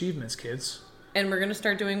getting those achievements, kids. And we're going to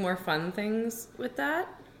start doing more fun things with that.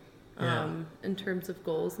 In terms of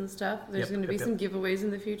goals and stuff. There's going to be some giveaways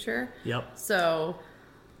in the future. Yep. So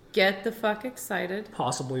get the fuck excited.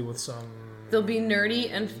 Possibly with some... They'll be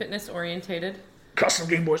nerdy and fitness orientated. Custom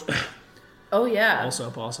Game Boys. Oh, yeah.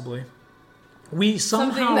 Also, possibly. We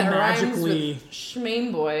somehow magically...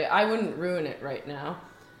 Schmane Boy. I wouldn't ruin it right now.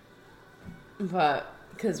 But,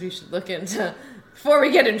 because we should look into... Before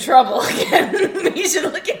we get in trouble again, we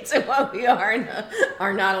should look into what we are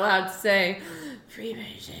not allowed to say. Free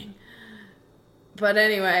Beijing. But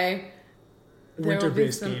anyway...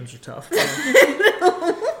 Winter-based games are tough.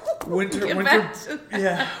 Winter.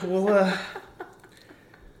 Yeah, well,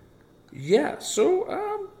 yeah,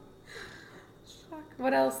 so,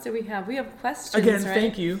 What else do we have? We have questions, again, right?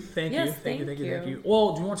 thank you. Thank you.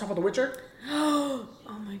 Well, do you want to talk about The Witcher? Oh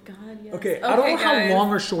my god, yes. Okay, I don't know how long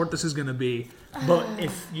or short this is going to be, but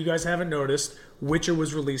if you guys haven't noticed, Witcher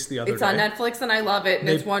was released the other day. It's on Netflix and I love it and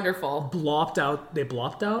it's wonderful. They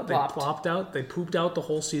pooped out the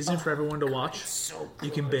whole season for everyone to watch. It's so good.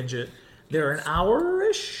 You can binge it. They're an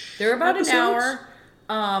hour-ish. They're about episodes.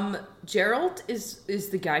 An hour. Geralt is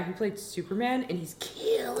the guy who played Superman and he's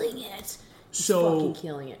killing it. He's fucking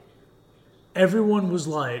killing it. Everyone was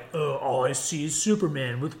like, oh, all I see is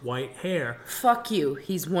Superman with white hair. Fuck you.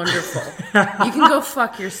 He's wonderful. You can go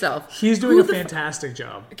fuck yourself. He's doing a fantastic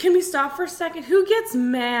job. Can we stop for a second? Who gets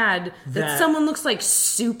mad that someone looks like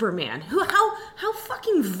Superman? How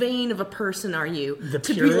fucking vain of a person are you? The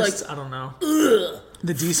purists? I don't know. Ugh.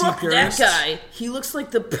 The DC Fuck purists? That guy. He looks like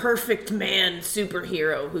the perfect man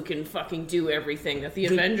superhero who can fucking do everything that the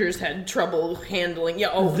Avengers had trouble handling. Yeah,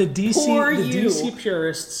 the DC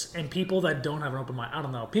purists and people that don't have an open mind. I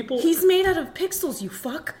don't know. He's made out of pixels, you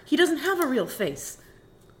fuck. He doesn't have a real face.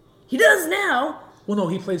 He does now. Well, no,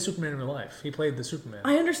 he played Superman in real life. He played the Superman.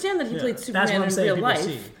 I understand that he played Superman in real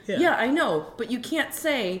life. Yeah, I know. But you can't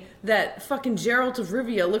say that fucking Geralt of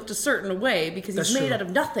Rivia looked a certain way because he's made out of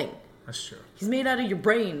nothing. That's true. He's made out of your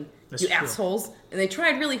brain, you assholes. And they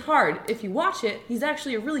tried really hard. If you watch it, he's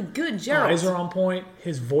actually a really good Geralt. Eyes are on point.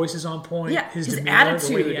 His voice is on point. Yeah, his demeanor, attitude,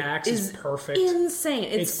 the way he acts is perfect. Insane.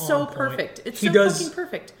 It's so perfect. It's fucking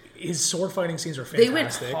perfect. His sword fighting scenes are fantastic. They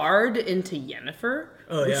went hard into Yennefer,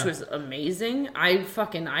 which was amazing. I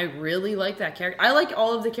really like that character. I like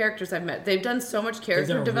all of the characters I've met. They've done so much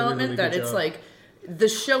character development that it's like the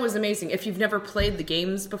show is amazing. If you've never played the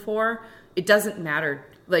games before, it doesn't matter.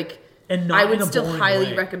 I would still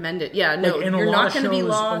highly recommend it. Yeah, no, you're not going to be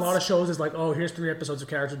lost. A lot of shows is like, oh, here's 3 episodes of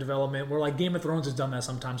character development. Where like Game of Thrones has done that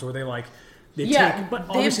sometimes, where they've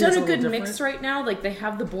done a good mix right now. Like they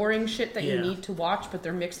have the boring shit that you need to watch, but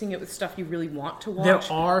they're mixing it with stuff you really want to watch. There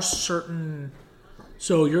are certain.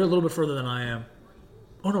 So you're a little bit further than I am.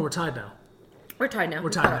 Oh no, we're tied now. We're tied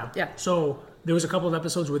now. Yeah. So there was a couple of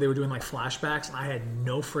episodes where they were doing like flashbacks, and I had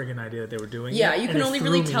no friggin' idea that they were doing. Yeah, you can only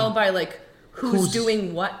really tell by like. Who's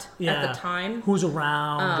doing what at the time? Who's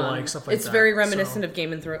around, stuff like that. It's very reminiscent of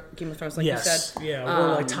Game of Thrones, like you said. Yeah, where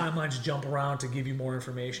like timelines jump around to give you more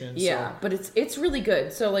information. Yeah, but it's really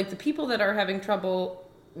good. So like the people that are having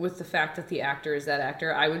trouble with the fact that the actor is that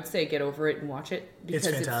actor, I would say get over it and watch it because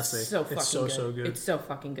it's fantastic. It's so fucking good. So good. It's so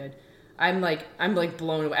fucking good. I'm like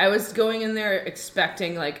blown away. I was going in there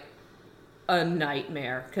expecting like a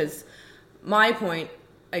nightmare because my point,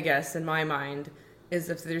 I guess, in my mind, is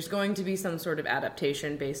if there's going to be some sort of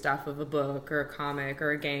adaptation based off of a book or a comic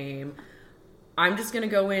or a game, I'm just going to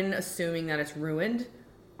go in assuming that it's ruined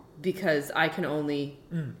because I can only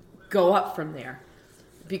go up from there.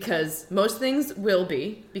 Because most things will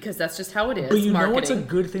be, because that's just how it is. But you marketing. know what's a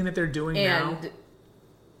good thing that they're doing now? And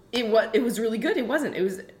it was really good. It wasn't.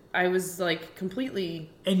 I was like completely...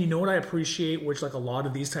 And you know what I appreciate, which like a lot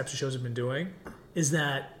of these types of shows have been doing, is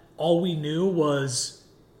that all we knew was,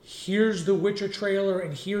 here's the Witcher trailer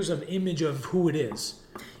and here's an image of who it is.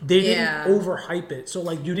 They didn't overhype it. So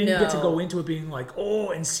like you didn't get to go into it being like, oh,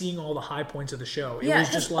 and seeing all the high points of the show. It was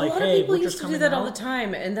just like, hey, people Witcher's used to coming do that out. all the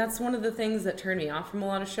time, and that's one of the things that turned me off from a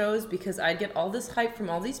lot of shows, because I'd get all this hype from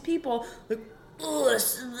all these people, like, oh,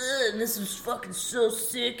 this is fucking so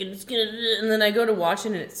sick, and it's gonna, and then I go to watch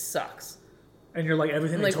it and it sucks. And you're like,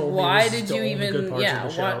 everything like, they told why me was did the you only even? good parts Yeah, of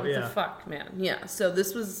the show. what the fuck, man? Yeah. So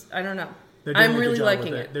this was, I don't know. They're doing I'm a good really job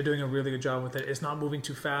liking with it. They're doing a really good job with it. It's not moving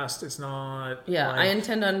too fast. It's not. Yeah, like, I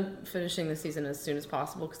intend on finishing the season as soon as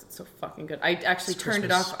possible because it's so fucking good. I actually It's turned it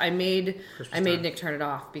Christmas. off. I made time. Nick turn it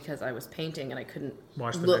off because I was painting and I couldn't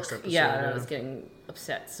Watch the look. next episode, Yeah, and yeah. I was getting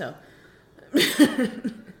upset. So, but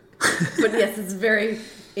yes,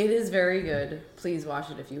 it is very good. Please watch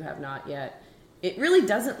it if you have not yet. It really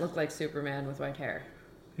doesn't look like Superman with white hair.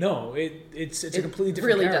 No, it's a completely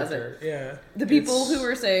different really character. Yeah. The people who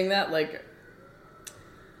were saying that, like,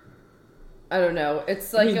 I don't know.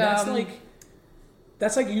 It's like, I mean,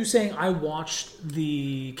 that's like you saying I watched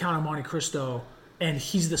the Count of Monte Cristo and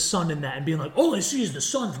he's the son in that, and being like, all I see is the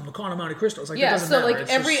son from the Count of Monte Cristo. It's like, yeah, that doesn't so matter. like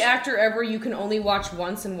It's every just, actor ever, you can only watch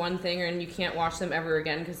once in one thing, and you can't watch them ever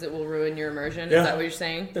again because it will ruin your immersion. Yeah. Is that what you're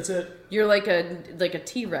saying? That's it. You're like a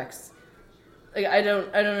T-Rex. Like, I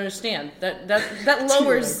don't understand that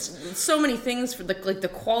lowers so many things for the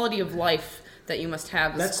quality of life that you must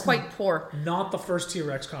have. That's quite poor. Not the first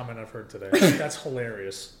T-Rex comment I've heard today. That's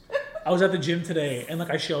hilarious. I was at the gym today, and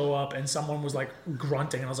like I show up, and someone was like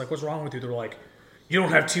grunting, and I was like, "What's wrong with you?" They're like, "You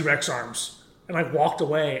don't have T-Rex arms." And I walked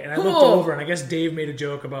away, and I looked over, and I guess Dave made a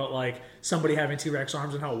joke about like somebody having T-Rex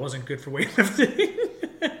arms and how it wasn't good for weightlifting.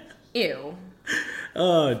 Ew.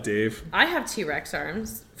 Oh, Dave. I have T-Rex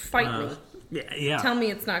arms. Fight me. Yeah. Tell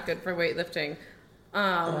me it's not good for weightlifting.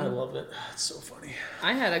 I love it. It's so funny.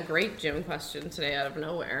 I had a great gym question today out of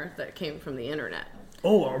nowhere that came from the internet.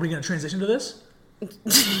 Oh, are we going to transition to this?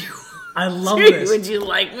 I love this. Would you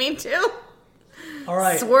like me to? All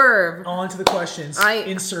right. Swerve. On to the questions.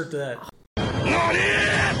 Insert that.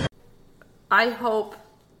 I hope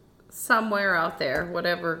somewhere out there,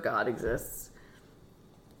 whatever God exists,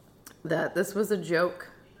 that this was a joke.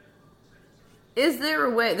 Is there a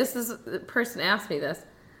way? The person asked me this.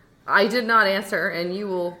 I did not answer, and you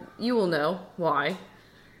will know why.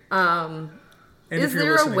 And is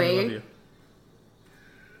there a way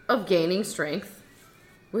of gaining strength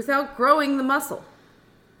without growing the muscle?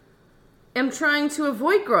 I'm trying to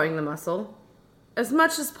avoid growing the muscle as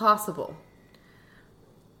much as possible.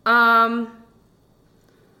 I'm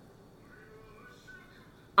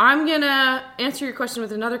gonna answer your question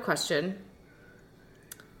with another question.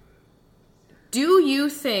 Do you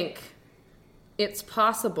think it's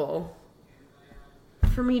possible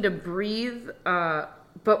for me to breathe,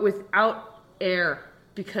 but without air?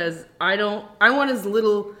 Because I want as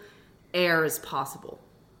little air as possible.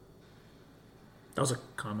 That was a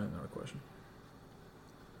comment, not a question.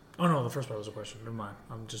 Oh no, the first part was a question. Never mind.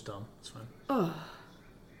 I'm just dumb. It's fine. Oh,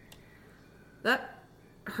 that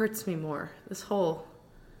hurts me more. This whole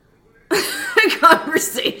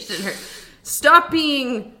conversation hurts. Stop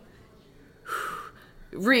being...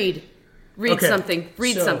 Read Okay, something.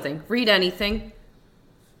 Read something. Read anything.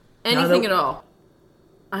 Anything at all.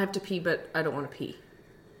 I have to pee, but I don't want to pee.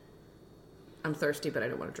 I'm thirsty, but I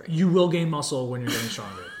don't want to drink. You will gain muscle when you're getting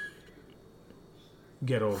stronger.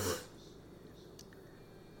 Get over it.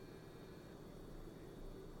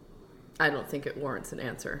 I don't think it warrants an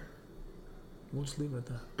answer. We'll just leave it at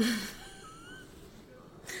that.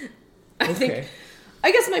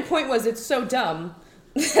 I guess my point was it's so dumb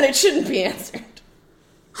that it shouldn't be answered.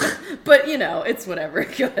 But, it's whatever.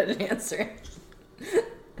 Go ahead and answer.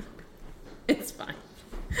 It's fine.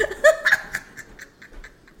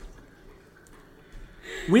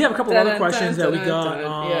 We have a couple other questions that we got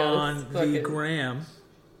on the fucking... gram.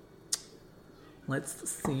 Let's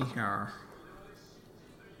see here.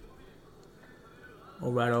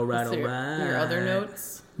 All right. Your other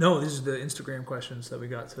notes? No, these are the Instagram questions that we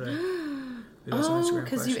got today.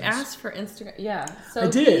 Because you asked for Instagram. Yeah. So I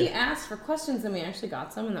did. He asked for questions and we actually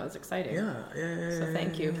got some, and that was exciting. Yeah. So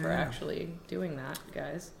thank you for actually doing that,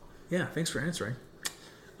 guys. Yeah, thanks for answering.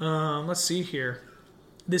 Let's see here.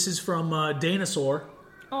 This is from Danasaur.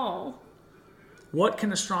 Oh. What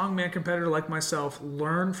can a strongman competitor like myself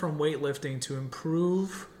learn from weightlifting to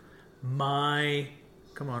improve my...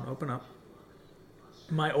 Come on, open up.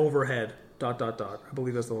 My overhead. ... I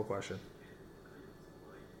believe that's the whole question.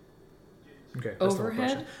 Okay. That's the whole Overhead?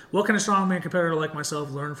 question. What can a strongman competitor like myself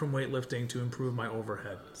learn from weightlifting to improve my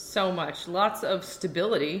overhead? So much. Lots of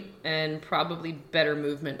stability and probably better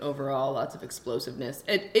movement overall. Lots of explosiveness.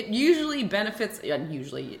 It usually benefits...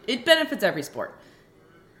 It benefits every sport.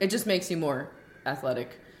 It just makes you more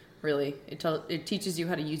athletic, really. It teaches you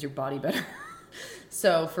how to use your body better.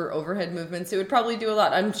 So for overhead movements, it would probably do a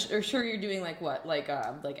lot. I'm sure you're doing like what? Like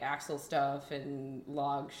axle stuff and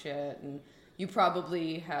log shit, and you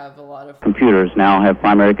probably have a lot of... Computers now have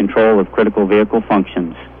primary control of critical vehicle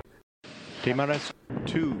functions. T-minus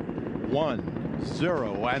 2, 1,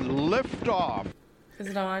 0, and liftoff. Is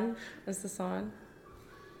it on? Is this on?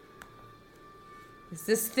 Is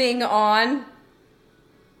this thing on?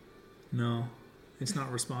 No, it's not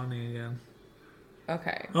responding again.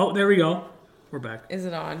 Okay. Oh, there we go. We're back. Is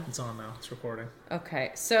it on? It's on now. It's recording.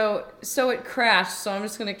 Okay. So it crashed, so I'm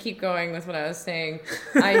just going to keep going with what I was saying.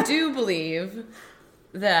 I do believe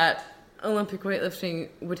that Olympic weightlifting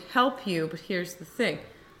would help you, but here's the thing.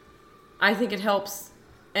 I think it helps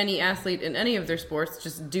any athlete in any of their sports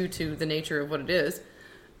just due to the nature of what it is.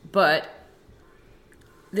 But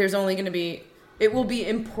there's only going to be... It will be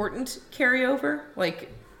important carryover, like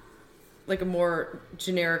a more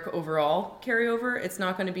generic overall carryover. It's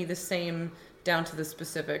not going to be the same down to the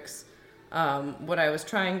specifics. What I was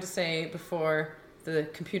trying to say before the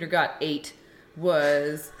computer got 8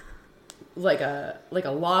 was like a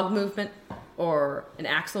log movement or an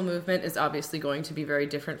axle movement is obviously going to be very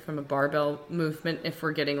different from a barbell movement if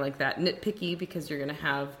we're getting like that nitpicky, because you're going to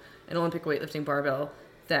have an Olympic weightlifting barbell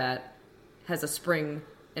that has a spring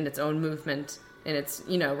and its own movement, and it's,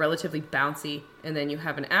 relatively bouncy, and then you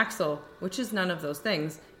have an axle, which is none of those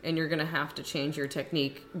things, and you're going to have to change your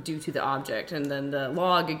technique due to the object. And then the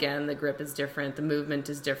log, again, the grip is different, the movement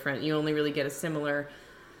is different. You only really get a similar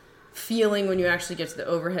feeling when you actually get to the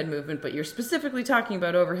overhead movement, but you're specifically talking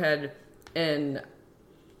about overhead, and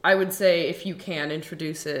I would say if you can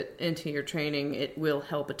introduce it into your training, it will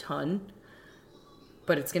help a ton,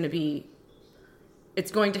 but it's going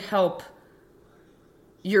to help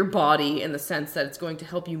your body in the sense that it's going to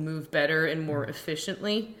help you move better and more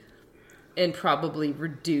efficiently and probably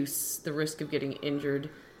reduce the risk of getting injured,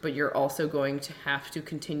 but you're also going to have to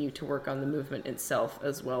continue to work on the movement itself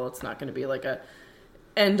as well. It's not going to be like a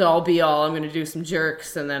end all be all. I'm going to do some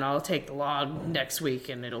jerks and then I'll take the log next week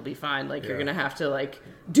and it'll be fine. You're going to have to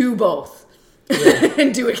do both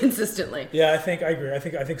and do it consistently. Yeah, I agree. I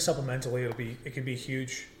think supplementally it could be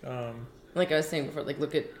huge. Like I was saying before,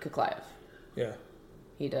 look at Kuklayev. Yeah.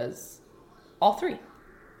 He does all 3.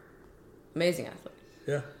 Amazing athlete.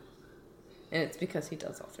 Yeah. And it's because he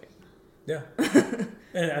does all 3. Yeah.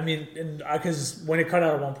 And because when it cut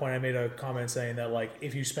out at one point, I made a comment saying that,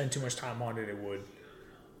 if you spend too much time on it, it would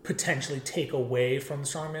potentially take away from the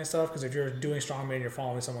strongman stuff. Because if you're doing strongman and you're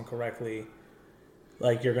following someone correctly,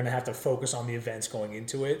 you're going to have to focus on the events going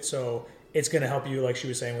into it. So it's going to help you, like she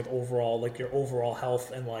was saying, with overall, your overall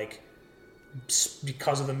health and,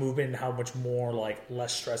 because of the movement and how much more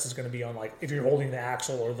less stress is going to be on if you're holding the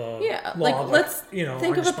axle or the log, let's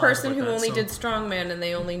think of a person who only did strongman and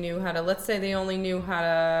they only knew how to, let's say they only knew how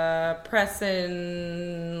to press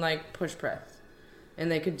and push press,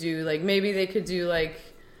 and they could do maybe they could do like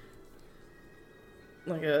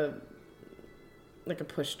a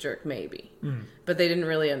push jerk maybe, but they didn't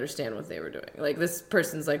really understand what they were doing. This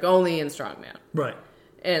person's only in strongman, right?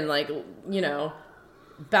 And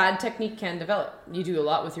bad technique can develop. You do a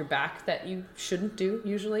lot with your back that you shouldn't do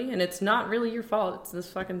usually, and it's not really your fault. It's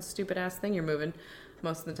this fucking stupid ass thing you're moving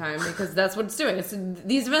most of the time because that's what it's doing.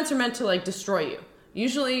 These events are meant to destroy you.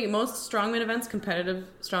 Usually, most strongman events, competitive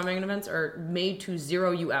strongman events, are made to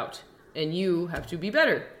zero you out, and you have to be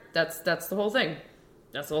better. That's the whole thing.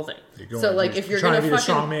 That's the whole thing. So if you're gonna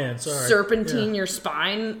fucking serpentine your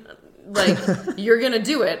spine, you're gonna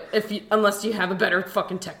do it unless you have a better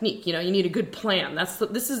fucking technique. You need a good plan.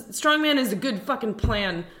 Strongman is a good fucking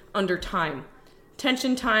plan under time,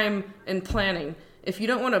 tension, time, and planning. If you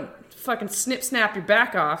don't want to fucking snap your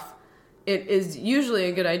back off, it is usually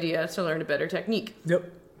a good idea to learn a better technique.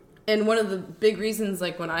 Yep. And one of the big reasons,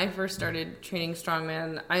 when I first started training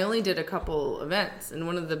strongman, I only did a couple events, and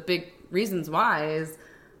one of the big reasons why is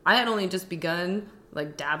I had only just begun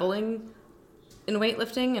dabbling in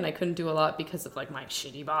weightlifting, and I couldn't do a lot because of my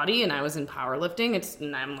shitty body, and I was in powerlifting.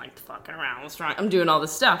 And I'm fucking around with strong. I'm doing all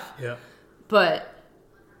this stuff. Yeah. But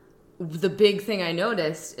the big thing I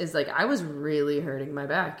noticed is like I was really hurting my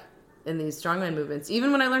back in these strongman movements,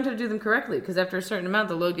 even when I learned how to do them correctly, because after a certain amount,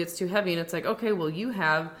 the load gets too heavy, and it's like, okay, well, you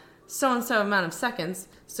have so-and-so amount of seconds,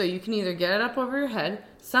 so you can either get it up over your head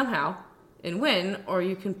somehow and win, or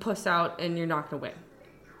you can puss out and you're not going to win.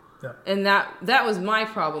 Yeah. And that was my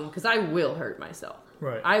problem, because I will hurt myself.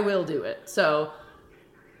 Right. I will do it. So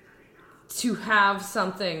to have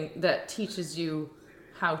something that teaches you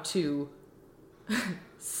how to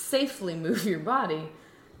safely move your body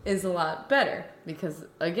is a lot better, because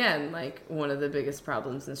again, like one of the biggest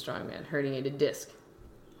problems in strongman, herniated disc,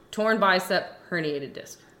 torn bicep, herniated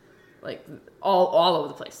disc, like all over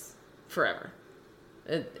the place forever.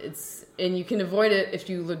 It's and you can avoid it if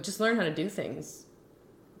you just learn how to do things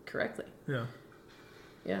correctly.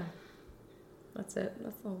 Yeah, that's it.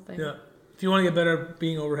 That's the whole thing. Yeah, if you want to get better at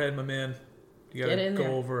being overhead, my man, you gotta go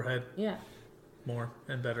overhead. Yeah, more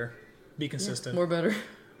and better. Be consistent. More better.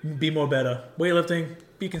 Be more better. Weightlifting,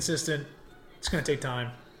 be consistent. It's going to take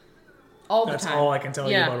time. All the time. That's all I can tell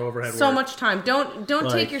you about overhead so work. Much time. Don't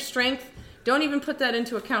take your strength. Don't even put that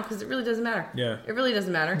into account, because it really doesn't matter. Yeah. It really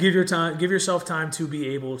doesn't matter. Give yourself time to be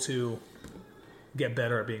able to get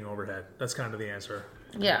better at being overhead. That's kind of the answer.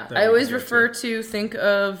 Yeah. I always think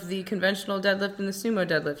of the conventional deadlift and the sumo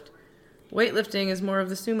deadlift. Weightlifting is more of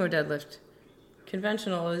the sumo deadlift.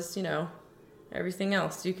 Conventional is, everything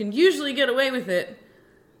else. You can usually get away with it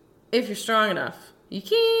if you're strong enough. You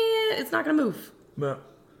can't. It's not going to move. But,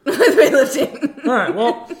 with weightlifting. All right.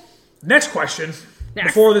 Well, next question.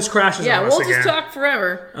 Before this crashes on us again. Yeah, we'll just talk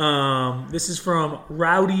forever. This is from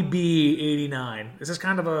Rowdy B89. This is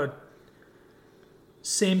kind of a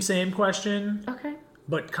same question. Okay.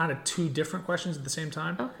 But kind of two different questions at the same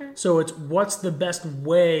time. Okay. So it's what's the best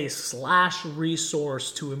way /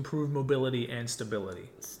 resource to improve mobility and stability?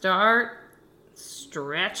 Start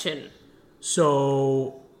stretching.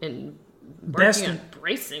 So and working on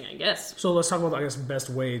bracing, I guess. So let's talk about, I guess, best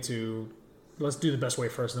way to... Let's do the best way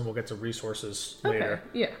first, and then we'll get to resources later.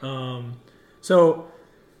 Yeah. So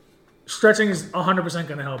stretching is 100%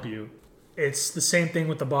 going to help you. It's the same thing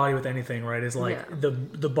with the body with anything, right? It's like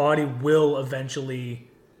the body will eventually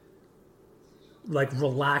like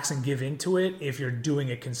relax and give into it if you're doing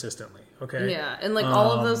it consistently. Okay. Yeah, and like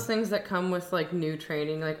all of those things that come with like new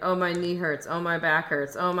training, like oh my knee hurts, oh my back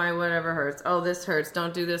hurts, oh my whatever hurts, oh this hurts,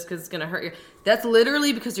 don't do this because it's gonna hurt you. That's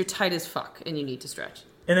literally because you're tight as fuck and you need to stretch.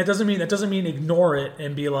 And that doesn't mean ignore it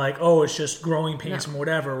and be like, oh, it's just growing pains and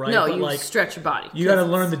whatever, right? No, but you like, stretch your body. You got to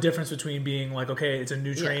learn the difference between being like, okay, it's a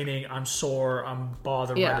new training, I'm sore, I'm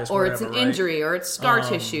bothered by this, or whatever, it's an right? injury, or it's scar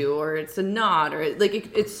tissue, or it's a knot, or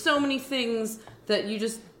like it's so many things that you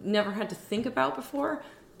just never had to think about before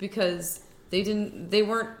because they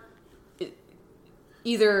weren't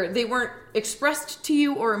expressed to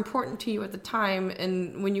you or important to you at the time,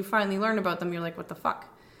 and when you finally learn about them, you're like, what the fuck?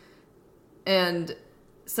 And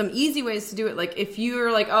some easy ways to do it, like if you're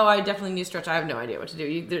like, oh, I definitely need to stretch, I have no idea what to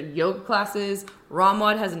do. There are yoga classes.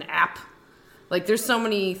 Ramwad has an app. Like there's so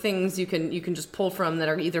many things you can just pull from that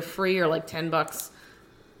are either free or like $10,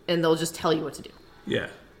 and they'll just tell you what to do. Yeah.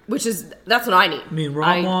 That's what I need. I mean,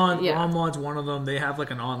 Ramwad's one of them. They have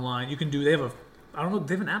like an online. They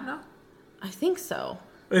have an app now? I think so.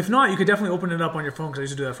 If not, you could definitely open it up on your phone because I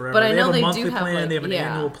used to do that forever. But I know have a they monthly do have plan. They have an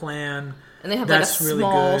annual plan. And they have like a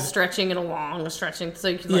small stretching and a long stretching. So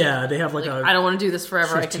you can they have like a... I don't want to do this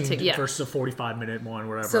forever. I can take... versus a 45-minute one,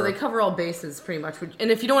 whatever. So they cover all bases pretty much. And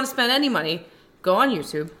if you don't want to spend any money, go on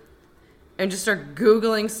YouTube and just start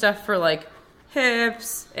Googling stuff for like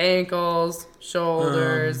hips, ankles,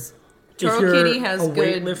 shoulders. Toro Kitty has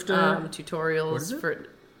good tutorials for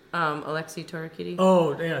Alexi Torokitty.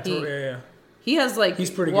 Oh, yeah. He has like he's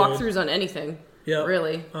pretty walkthroughs good on anything. Yeah,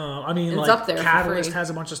 really. I mean, it's like up there Catalyst has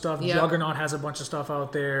a bunch of stuff. Yep. Juggernaut has a bunch of stuff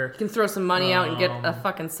out there. You can throw some money out and get a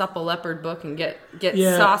fucking Supple Leopard book and get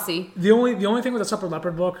saucy. The only thing with the Supple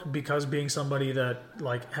Leopard book, because being somebody that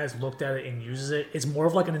like has looked at it and uses it, it's more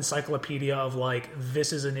of like an encyclopedia of like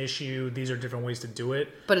this is an issue. These are different ways to do it.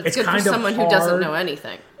 But it's good for someone who doesn't know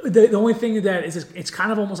anything. The only thing that is it's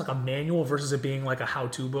kind of almost like a manual versus it being like a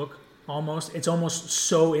how-to book. Almost, it's almost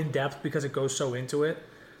so in depth because it goes so into it.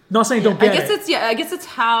 Not saying don't get it. I guess it's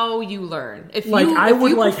how you learn. If like you, I would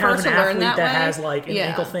you like have an athlete that has like an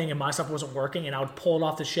ankle thing and my stuff wasn't working, and I would pull it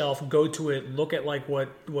off the shelf, go to it, look at like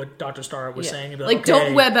what Dr. Starr was saying, and be like, okay,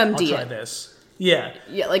 don't WebMD I'll try this. Yeah,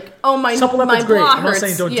 like my supplement's great. blah I'm not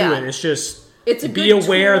saying don't do it. It's just be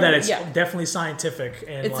aware that it's definitely scientific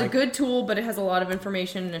and it's a good tool, but it has a lot of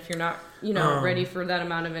information. And if you're not ready for that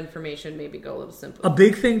amount of information, maybe go a little simpler. A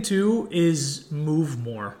big thing too is move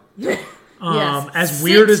more. As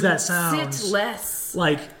weird as that sounds, sit less.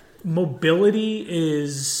 Like mobility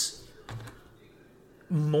is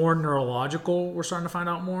more neurological. We're starting to find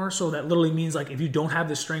out more. So that literally means like if you don't have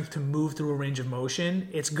the strength to move through a range of motion,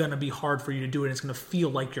 it's gonna be hard for you to do it. It's gonna feel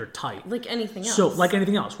like you're tight, like anything else. So like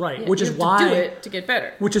anything else, right? Yeah, which you is have why to do it to get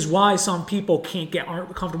better. Which is why some people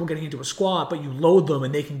aren't comfortable getting into a squat, but you load them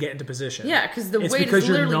and they can get into position. Yeah, because the it's weight because is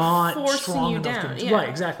you're literally not forcing strong you enough down. to Yeah. right.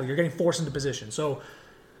 Exactly, you're getting forced into position. So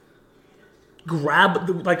grab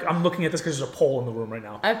like I'm looking at this because there's a pole in the room right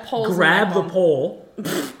now. I have poles. Grab the pole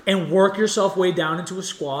and work yourself way down into a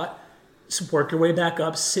squat. Work your way back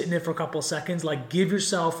up, sit in it for a couple of seconds. Like give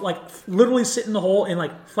yourself, like literally sit in the hole and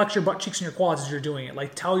like flex your butt cheeks and your quads as you're doing it.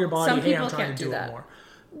 Like tell your body, hey, I'm trying to do it more.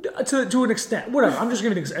 To an extent, whatever. I'm just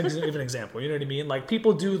giving an example. You know what I mean? Like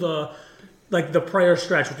people do the prayer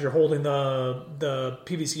stretch with you're holding the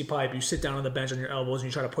PVC pipe. You sit down on the bench on your elbows and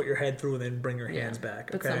you try to put your head through and then bring your hands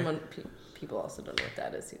back. But okay? people also don't know what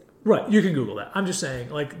that is either. Right. You can Google that. I'm just saying,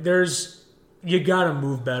 like, you gotta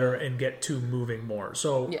move better and get to moving more.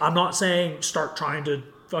 So I'm not saying start trying to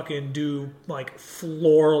fucking do like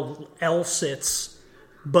floor L sits,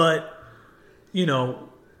 but you know,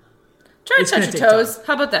 try to touch your toes. time.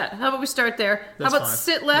 How about that? How about we start there? That's how about fine.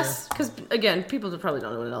 sit less? Because again, people probably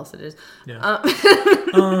don't know what else it is. Yeah.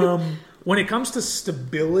 When it comes to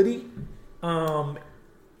stability,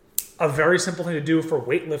 a very simple thing to do for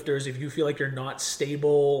weightlifters, if you feel like you're not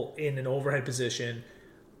stable in an overhead position,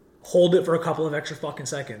 hold it for a couple of extra fucking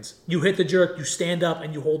seconds. You hit the jerk, you stand up,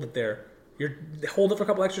 and you hold it there. Hold it for a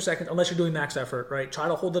couple extra seconds, unless you're doing max effort, right? Try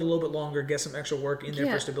to hold it a little bit longer, get some extra work in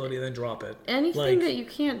there for stability, and then drop it. Anything that you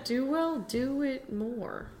can't do well, do it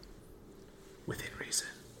more. Within reason.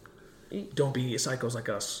 Don't be psychos like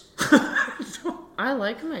us. I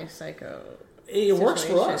like my psycho. It works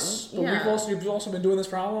for us. But Yeah. you've also been doing this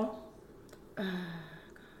for how long?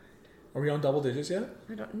 Are we on double digits yet?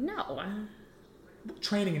 I don't know.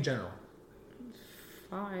 Training in general.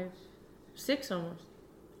 5, 6 almost.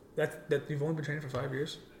 That you've only been training for 5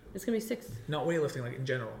 years? It's gonna be 6. Not weightlifting, like in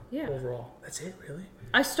general. Yeah. Overall. That's it, really?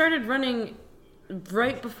 I started running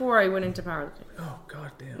right before I went into powerlifting. Oh,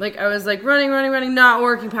 god damn. Like I was like running, not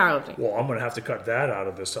working powerlifting. Well, I'm gonna have to cut that out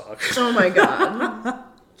of this talk. Oh my god.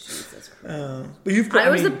 Jesus Christ. But you've I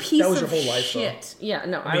was a piece that was of your whole life, shit. though. Yeah,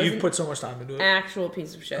 no, I mean, was you've put so much time into it. Actual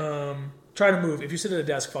piece of shit. Try to move. If you sit at a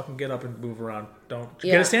desk, fucking get up and move around. Don't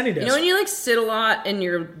get a standing desk. You know when you like sit a lot and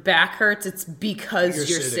your back hurts, it's because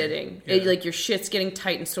you're sitting. Yeah. Like your shit's getting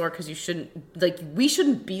tight and sore because you shouldn't. Like we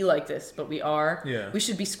shouldn't be like this, but we are. Yeah. We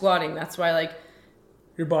should be squatting. That's why like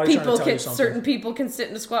your body's trying to tell you something. Certain people can sit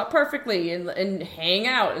in a squat perfectly and hang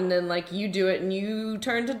out, and then like you do it and you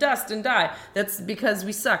turn to dust and die. That's because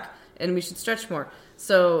we suck and we should stretch more.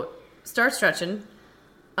 So start stretching.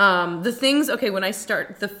 The things, when I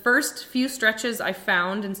start, the first few stretches I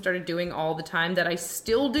found and started doing all the time that I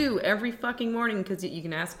still do every fucking morning, because you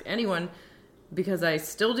can ask anyone, because I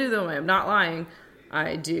still do them, I'm not lying.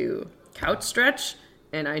 I do couch stretch,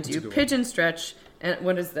 and I do pigeon stretch, and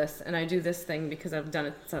what is this? And I do this thing because I've done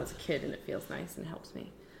it since I was a kid, and it feels nice and helps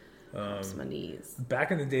me. Helps my knees. Back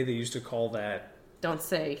in the day, they used to call that... Don't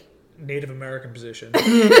say. Native American position.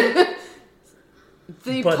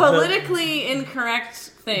 The politically incorrect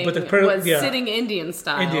thing was sitting Indian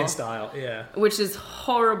style. Indian style, yeah. Which is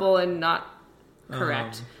horrible and not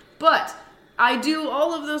correct. But I do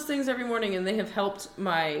all of those things every morning, and they have helped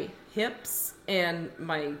my hips and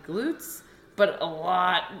my glutes, but a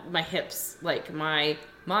lot my hips, like and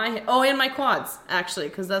my quads, actually,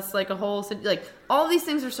 because that's like a whole, like, all these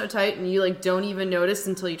things are so tight, and you like don't even notice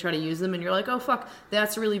until you try to use them, and you're like, oh fuck,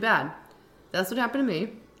 that's really bad. That's what happened to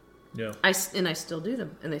me. Yeah. I still do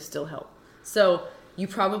them, and they still help. So you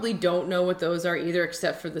probably don't know what those are either,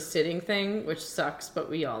 except for the sitting thing, which sucks, but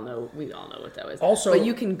we all know what that is. Also, but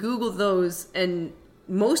you can Google those, and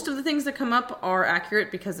most of the things that come up are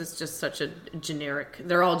accurate because it's just such a generic.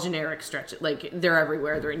 They're all generic stretches. Like they're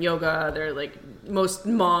everywhere. They're in yoga. They're like most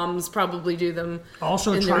moms probably do them.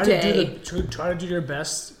 Also, in try their to day. try to do your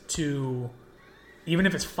best to, even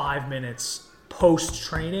if it's 5 minutes post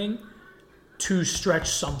training, to stretch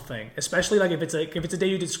something, especially like if it's a day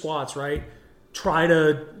you did squats, right? Try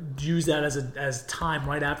to use that as time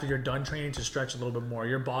right after you're done training to stretch a little bit more.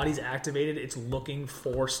 Your body's activated; it's looking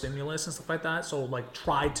for stimulus and stuff like that. So like,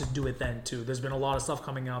 try to do it then too. There's been a lot of stuff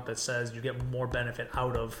coming out that says you get more benefit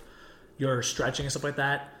out of your stretching and stuff like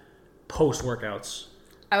that post workouts.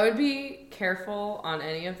 I would be careful on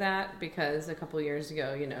any of that because a couple years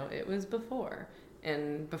ago, it was before.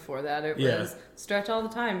 And before that, it was stretch all the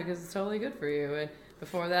time because it's totally good for you. And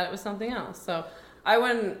before that, it was something else. So I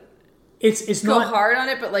wouldn't it's go not hard on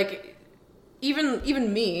it. But like,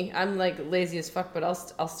 even me, I'm like lazy as fuck. But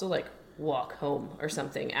I'll still like walk home or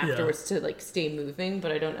something afterwards to like stay moving.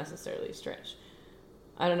 But I don't necessarily stretch.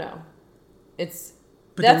 I don't know. That's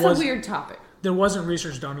a weird topic. There wasn't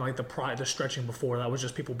research done like the stretching before. That was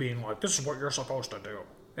just people being like, "This is what you're supposed to do,"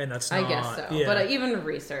 and that's not. I guess so. Yeah. But even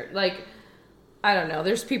research, like, I don't know.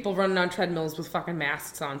 There's people running on treadmills with fucking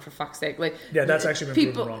masks on, for fuck's sake. Like, yeah, that's actually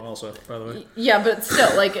been proven wrong, also, by the way. Yeah, but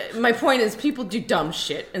still, like, my point is, people do dumb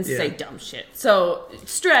shit and say dumb shit. So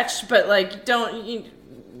stretch, but like,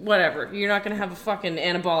 whatever. You're not gonna have a fucking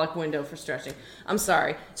anabolic window for stretching. I'm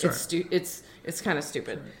sorry. It's kind of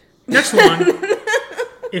stupid. Next one.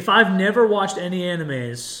 If I've never watched any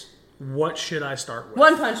animes, what should I start with?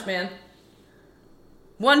 One Punch Man.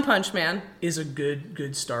 One Punch Man is a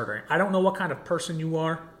good starter. I don't know what kind of person you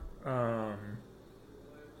are,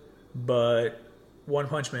 but One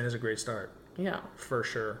Punch Man is a great start. Yeah, for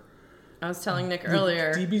sure. I was telling Nick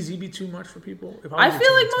earlier. Would DBZ be too much for people? I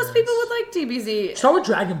feel like most people would like DBZ. Start with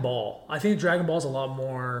Dragon Ball. I think Dragon Ball's a lot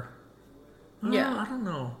more. Yeah, I don't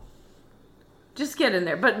know. Just get in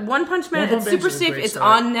there. But One Punch Man, it's super safe. It's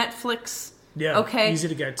on Netflix. Yeah, okay. Easy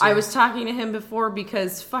to get to. I was talking to him before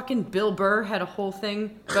because fucking Bill Burr had a whole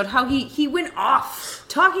thing about how he went off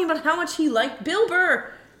talking about how much he liked. Bill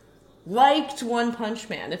Burr liked One Punch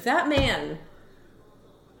Man. If that man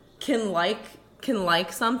can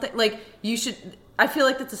like something, like, you should. I feel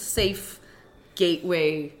like that's a safe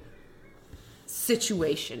gateway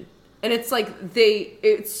situation, and it's like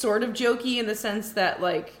it's sort of jokey in the sense that,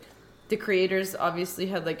 like, the creators obviously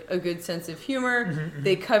had, like, a good sense of humor. Mm-hmm.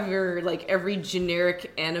 They cover, like, every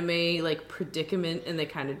generic anime, like, predicament, and they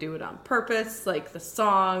kind of do it on purpose. Like, the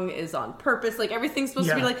song is on purpose. Like, everything's supposed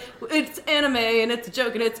to be like, it's anime and it's a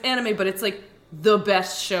joke and it's anime, but it's like the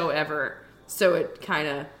best show ever. So it kind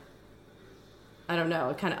of, I don't know,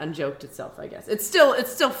 it kind of unjoked itself, I guess. It's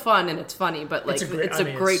still fun and it's funny, but, like, it's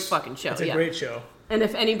a great fucking show. It's a great show. And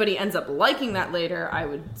if anybody ends up liking that later, I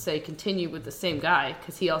would say continue with the same guy,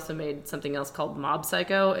 because he also made something else called Mob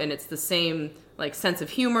Psycho, and it's the same, like, sense of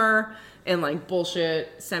humor and, like,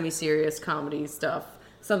 bullshit, semi-serious comedy stuff.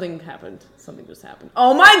 Something just happened.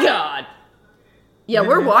 Oh my god! Yeah,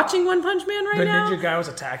 we're watching One Punch Man right now. The ninja guy was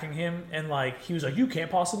attacking him, and, like, he was like, "You can't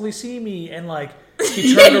possibly see me," and, like,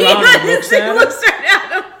 he turned around and looks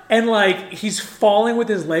at him. And, like, he's falling with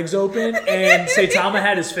his legs open, and Saitama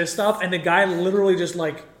had his fist up, and the guy literally just,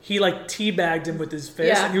 like, he, like, teabagged him with his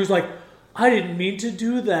fist, and he was like, "I didn't mean to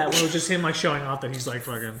do that," when it was just him, like, showing off that he's, like,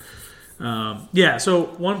 fucking... so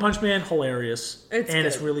One Punch Man, hilarious.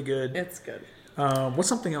 It's really good. It's good. What's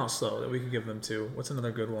something else, though, that we could give them to? What's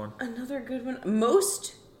another good one? Another good one?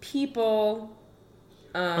 Most people...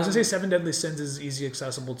 I was going to say Seven Deadly Sins is easy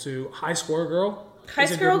accessible to. High Score Girl.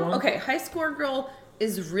 High Score Girl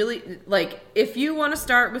is really, like, if you want to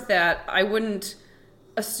start with that, I wouldn't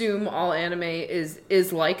assume all anime is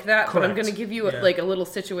like that. Correct. But I'm going to give you a little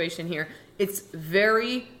situation here. It's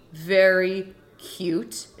very, very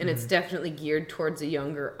cute, and it's definitely geared towards a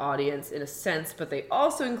younger audience in a sense, but they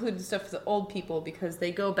also included stuff for the old people because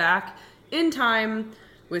they go back in time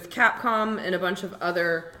with Capcom and a bunch of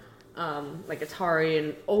other like Atari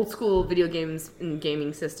and old school video games and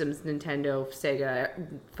gaming systems, Nintendo, Sega,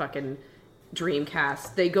 fucking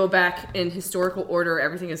Dreamcast. They go back in historical order.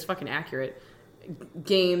 Everything is fucking accurate.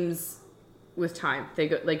 Games with time. They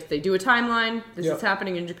go, like, they do a timeline. This is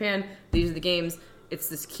happening in Japan. These are the games. It's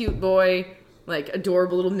this cute boy, like,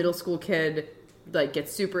 adorable little middle school kid, like,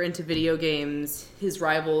 gets super into video games. His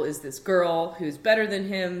rival is this girl who's better than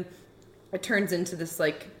him. It turns into this,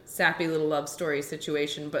 like, sappy little love story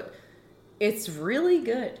situation, but it's really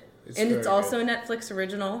good. It's also a Netflix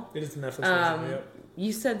original. It is a Netflix original, yep.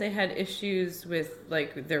 You said they had issues with,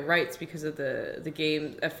 like, their rights because of the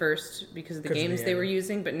game at first, because of the games they were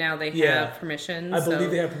using, but now they have permission. I believe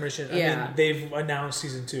they have permission. I mean, they've announced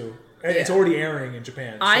season 2. It's already airing in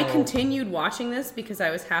Japan. I continued watching this because I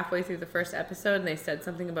was halfway through the first episode and they said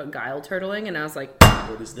something about guile turtling, and I was like,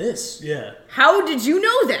 what is this? Yeah. How did you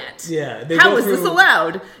know that? Yeah. How is this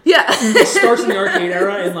allowed? Yeah. It starts in the arcade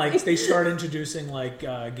era, and, like, they start introducing, like,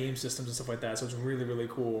 game systems and stuff like that, so it's really, really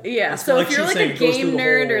cool. Yeah, so if you're, like, a game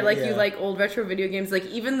nerd or, like, you like old retro video games, like,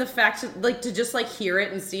 even the fact, like, to just, like, hear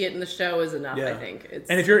it and see it in the show is enough, I think.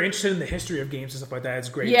 And if you're interested in the history of games and stuff like that, it's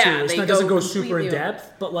great, too. It doesn't go super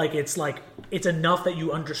in-depth, but, like, it's enough that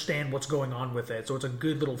you understand what's going on with it. So it's a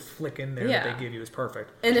good little flick in there that they give you. It's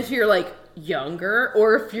perfect. And if you're, like, younger,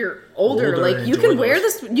 or if you're older like, you can wear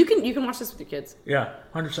this. You can watch this with your kids. Yeah,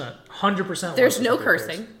 100%. There's no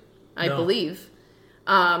cursing, I believe.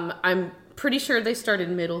 I'm pretty sure they started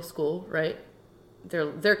middle school, right?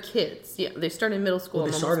 They're kids. Yeah, they started middle school.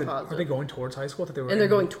 Are they going towards high school? They're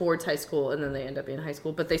going towards high school, and then they end up in high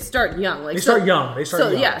school. But they start young. Like, they start young.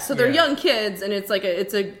 So they're young kids, and it's like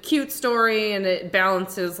it's a cute story, and it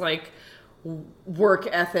balances, like, work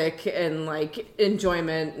ethic and like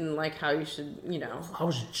enjoyment and like how you should, I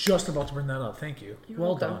was just about to bring that up. Thank you. You're well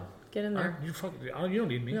welcome. done. Get in there. You don't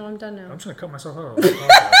need me. No, I'm done now. I'm just gonna cut myself out.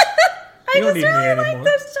 You don't need me anymore.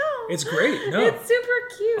 This show. It's great. No, it's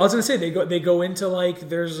super cute. I was gonna say they go into like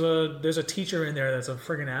there's a teacher in there that's a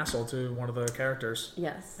friggin' asshole to one of the characters.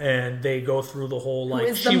 Yes. And they go through the whole like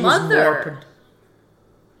Who is the mother?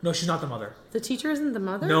 No, she's not the mother. The teacher isn't the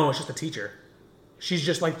mother? No, it's just the teacher. She's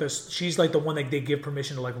just like this. She's like the one that they give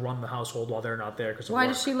permission to like run the household while they're not there. Why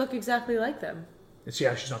does she look exactly like them? She's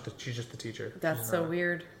not. She's just the teacher. That's so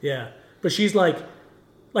weird. Yeah, but she's like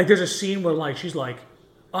there's a scene where like she's like,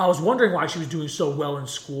 oh, I was wondering why she was doing so well in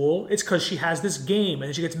school. It's because she has this game and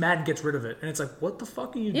then she gets mad and gets rid of it. And it's like, what the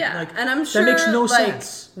fuck are you doing? Yeah, like, and I'm sure that makes no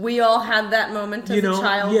sense. We all had that moment as a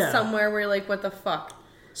child Yeah. somewhere where you're like, what the fuck?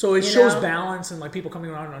 So it shows balance and like people coming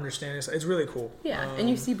around and understanding. It's really cool. Yeah, and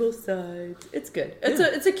you see both sides. It's good.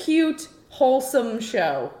 It's a cute, wholesome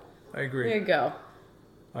show. I agree. There you go.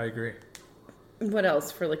 I agree. What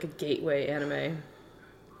else for like a gateway anime?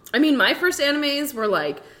 I mean, my first animes were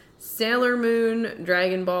like Sailor Moon,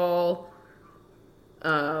 Dragon Ball,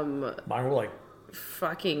 Mine were like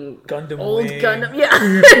fucking Gundam old Wing. Gundam, yeah.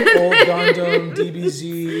 Old Gundam,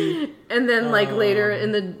 DBZ. And then like later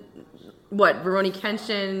in the Rurouni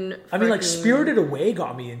Kenshin. I mean, like Spirited Away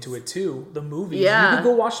got me into it too. The movies. Yeah. You could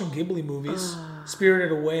go watch some Ghibli movies.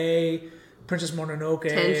 Spirited Away, Princess Mononoke,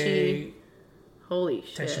 Tenchi. Holy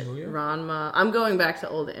shit. Tenchi Muyo? Ranma. I'm going back to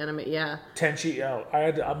old anime, yeah. Tenchi. Oh, I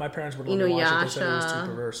had my parents would let me watch it. They said it was too Inuyasha.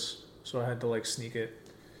 perverse, so I had to like sneak it.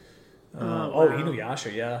 Wow.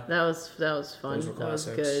 Inuyasha, yeah. That was fun. Those were That was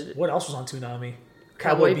classics. good. What else was on Toonami?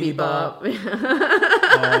 Cowboy Bebop.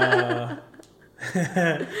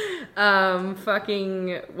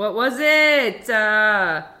 Fucking, what was it?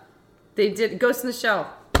 They did Ghost in the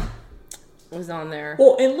Shell was on there.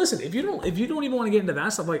 Well, and listen, if you don't even want to get into that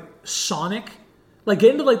stuff, like Sonic, like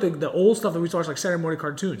get into like the old stuff that we used to watch, like Saturday morning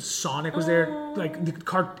cartoons. Sonic was there, like the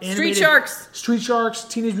animated Street Sharks,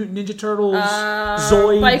 Teenage Mutant Ninja Turtles,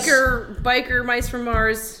 Zoids, Biker Mice from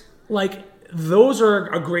Mars. Like those are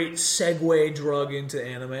a great segue drug into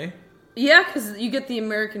anime. Yeah, because you get the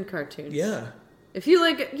American cartoons. Yeah. If you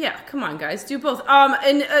like, yeah, come on, guys, do both.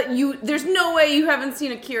 And there's no way you haven't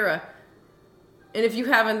seen Akira. And if you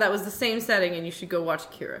haven't, that was the same setting, and you should go watch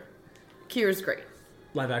Akira. Akira's great.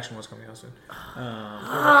 Live action was coming out soon.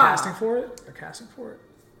 They're casting for it.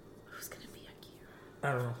 Who's gonna be Akira?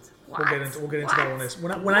 I don't know. What? We'll get into that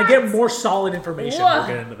one. When I get more solid information, we'll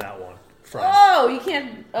get into that one. Oh, you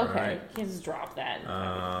can't. Okay, Right. you can't just drop that.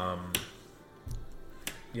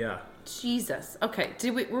 Yeah. Jesus. Okay.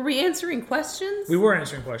 Were we answering questions? We were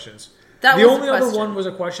answering questions. The only other question. one was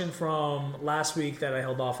a question from last week that I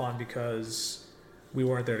held off on because we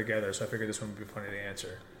weren't there together, so I figured this one would be funny to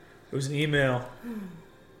answer. It was an email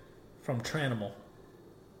from Tranimal.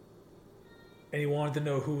 And he wanted to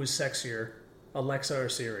know who was sexier, Alexa or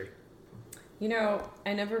Siri. You know,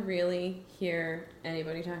 I never really hear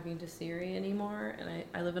anybody talking to Siri anymore, and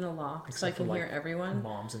I live in a loft, so I can hear everyone.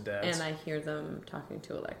 Moms and dads. And I hear them talking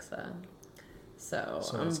to Alexa. So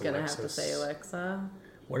I'm it's going to have to Alexis. say Alexa.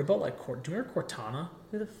 What about like, do you remember Cortana?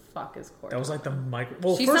 Who the fuck is Cortana? That was like the micro.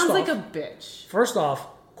 Well, She first sounds off, like a bitch. First off,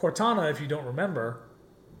 Cortana, if you don't remember,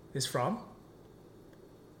 is from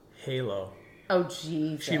Halo. Oh,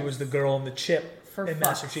 Jesus. She was the girl in the chip For in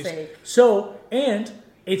Master fuck's Chief. sake. So, and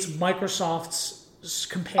it's Microsoft's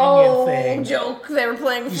companion thing. Joke. They were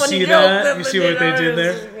playing You funny see joke. that? You see what they did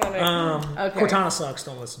there? Okay. Cortana sucks.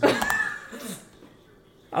 Don't listen to it.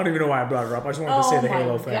 I don't even know why I brought her up. I just wanted to say the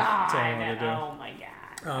Halo thing. That's all I wanted to do. Oh my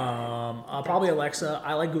god. Probably Alexa.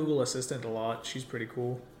 I like Google Assistant a lot. She's pretty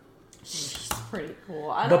cool. She's pretty cool.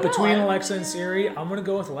 But between Alexa and Siri, I'm going to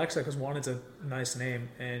go with Alexa because one, it's a nice name,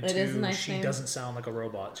 and It is a two, nice she name. doesn't sound like a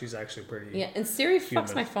robot. She's actually pretty. Yeah, and Siri human.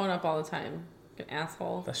 fucks my phone up all the time. Like an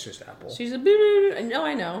asshole. That's just Apple. She's a boo.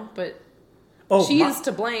 I know, but she's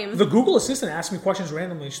to blame. The Google Assistant asks me questions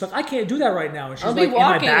randomly. She's like, I can't do that right now. And she's I'll like be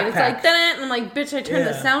walking, in my and it's backpack. like, "Dun-dun," and I'm like, bitch, I turned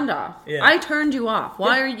the Yeah. sound off. Yeah. I turned you off.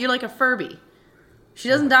 Why are you like a Furby? She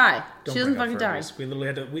doesn't die. Don't She doesn't bring fucking up die. Furbies. We literally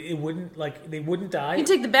had to. They wouldn't die. You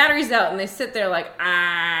take the batteries out, and they sit there like,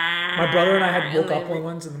 ah. My brother and I had woke they- up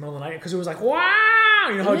once in the middle of the night because it was like, wow!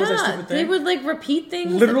 You know how it does that stupid thing? They would like repeat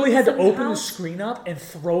things. Literally had to somehow. open the screen up and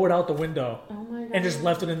throw it out the window. Oh my god. And just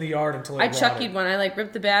left it in the yard until it I rotted. chuckied one. I like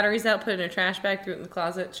ripped the batteries out, put it in a trash bag, threw it in the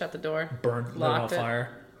closet, shut the door, Burned, lit it locked on it, fire.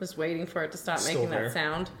 was waiting for it to stop Still making there. that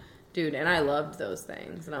sound, dude. And I loved those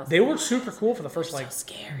things. And I was They like, were super cool for the first like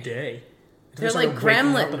scary. day. They're Until they like started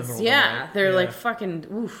waking up in the gremlins. middle of the Yeah, night. they're like fucking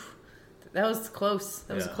oof. That was close.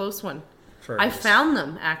 That was a Yeah. close one. Fergus. I found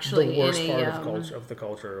them actually the worst in part of the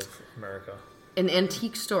culture of America. An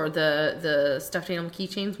antique store, the stuffed animal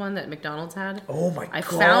keychains one that McDonald's had. Oh my god! I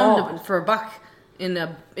found them for $1 in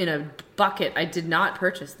a bucket. I did not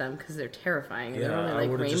purchase them because they're terrifying. Yeah, they're only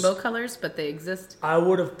like rainbow colors, but they exist. I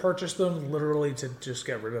would have purchased them literally to just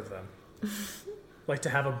get rid of them, like to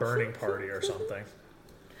have a burning party or something.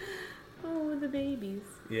 Oh, the babies.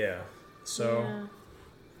 Yeah. So. Yeah.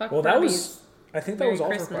 Fuck well, Barbies. I think that Merry was all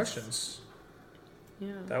Christmas. for questions.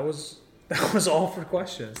 Yeah. That was all for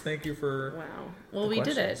questions. Thank you for. Wow. Well, we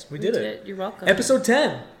questions. did it. We did it. You're welcome. Episode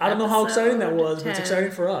 10. I don't know how exciting that was, but it's 10.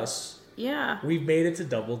 exciting for us. Yeah. We've made it to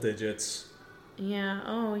double digits. Yeah.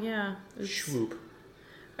 Oh, yeah. Swoop.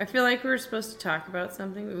 I feel like we were supposed to talk about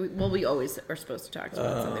something. We always are supposed to talk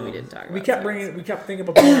about something we didn't talk about. We kept thinking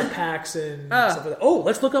about bringing up packs and stuff like that. Oh,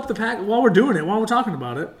 let's look up the pack while we're doing it. While we're talking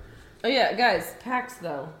about it. Oh yeah, guys, packs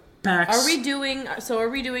though. Packs. Are we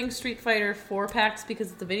doing Street Fighter 4 packs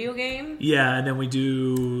because it's a video game? Yeah, and then we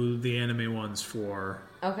do the anime ones for.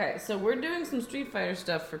 Okay, so we're doing some Street Fighter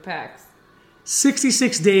stuff for packs.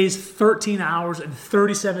 66 days, 13 hours, and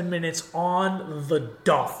 37 minutes on the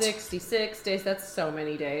dot. 66 days. That's so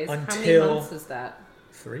many days. How many Until- months is that?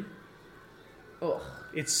 3? Ugh.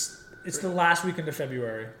 It's the last weekend of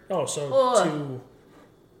February. Oh, so Ugh.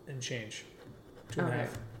 2 and change. 2.5. Okay.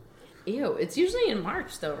 Ew, it's usually in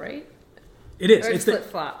March though, right? It is. Or It's flip the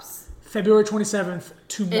flops. February 27th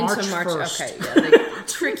to March Into March. 1st. Okay, yeah, like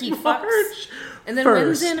tricky fucks. March And then 1st.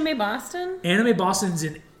 when's Anime Boston? Anime Boston's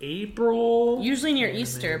in April. Usually near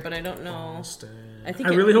Easter, but I don't know. Boston. I think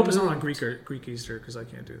I it really hope it's not on moved. Greek Easter because I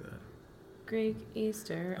can't do that. Greek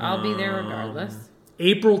Easter. I'll be there regardless.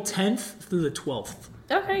 April 10th through the 12th.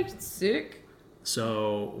 Okay, sick.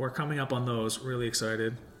 So we're coming up on those. Really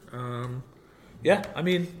excited. Yeah, I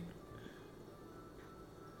mean,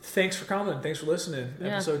 thanks for coming. Thanks for listening.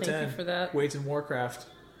 Yeah, Episode thank 10. you for that. Wades in Warcraft.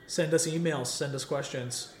 Send us emails. Send us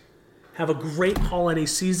questions. Have a great holiday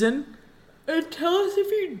season. And tell us if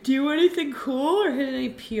you do anything cool or hit any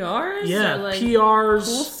PRs. Yeah, or like PRs.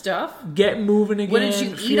 cool stuff. Get moving again. What did you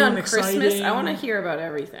eat feeling on Christmas? exciting. I want to hear about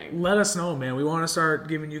everything. Let us know, man. We want to start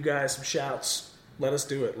giving you guys some shouts. Let us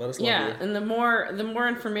do it. Let us love Yeah, you. and the more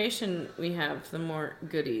information we have, the more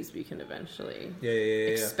goodies we can eventually Yeah.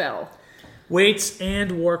 expel.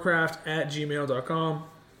 waitsandwarcraft@gmail.com.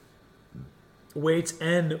 Waits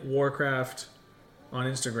and Warcraft on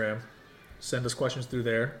Instagram. Send us questions through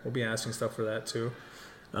there. We'll be asking stuff for that too.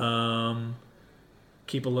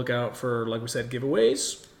 Keep a lookout for, like we said,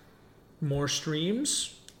 giveaways, more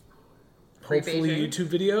streams, hopefully Rebasing. YouTube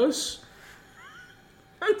videos.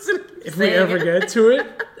 If we ever get to it.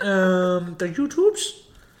 The YouTubes.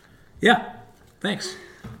 Yeah. Thanks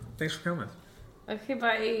for coming. Okay,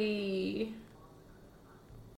 bye.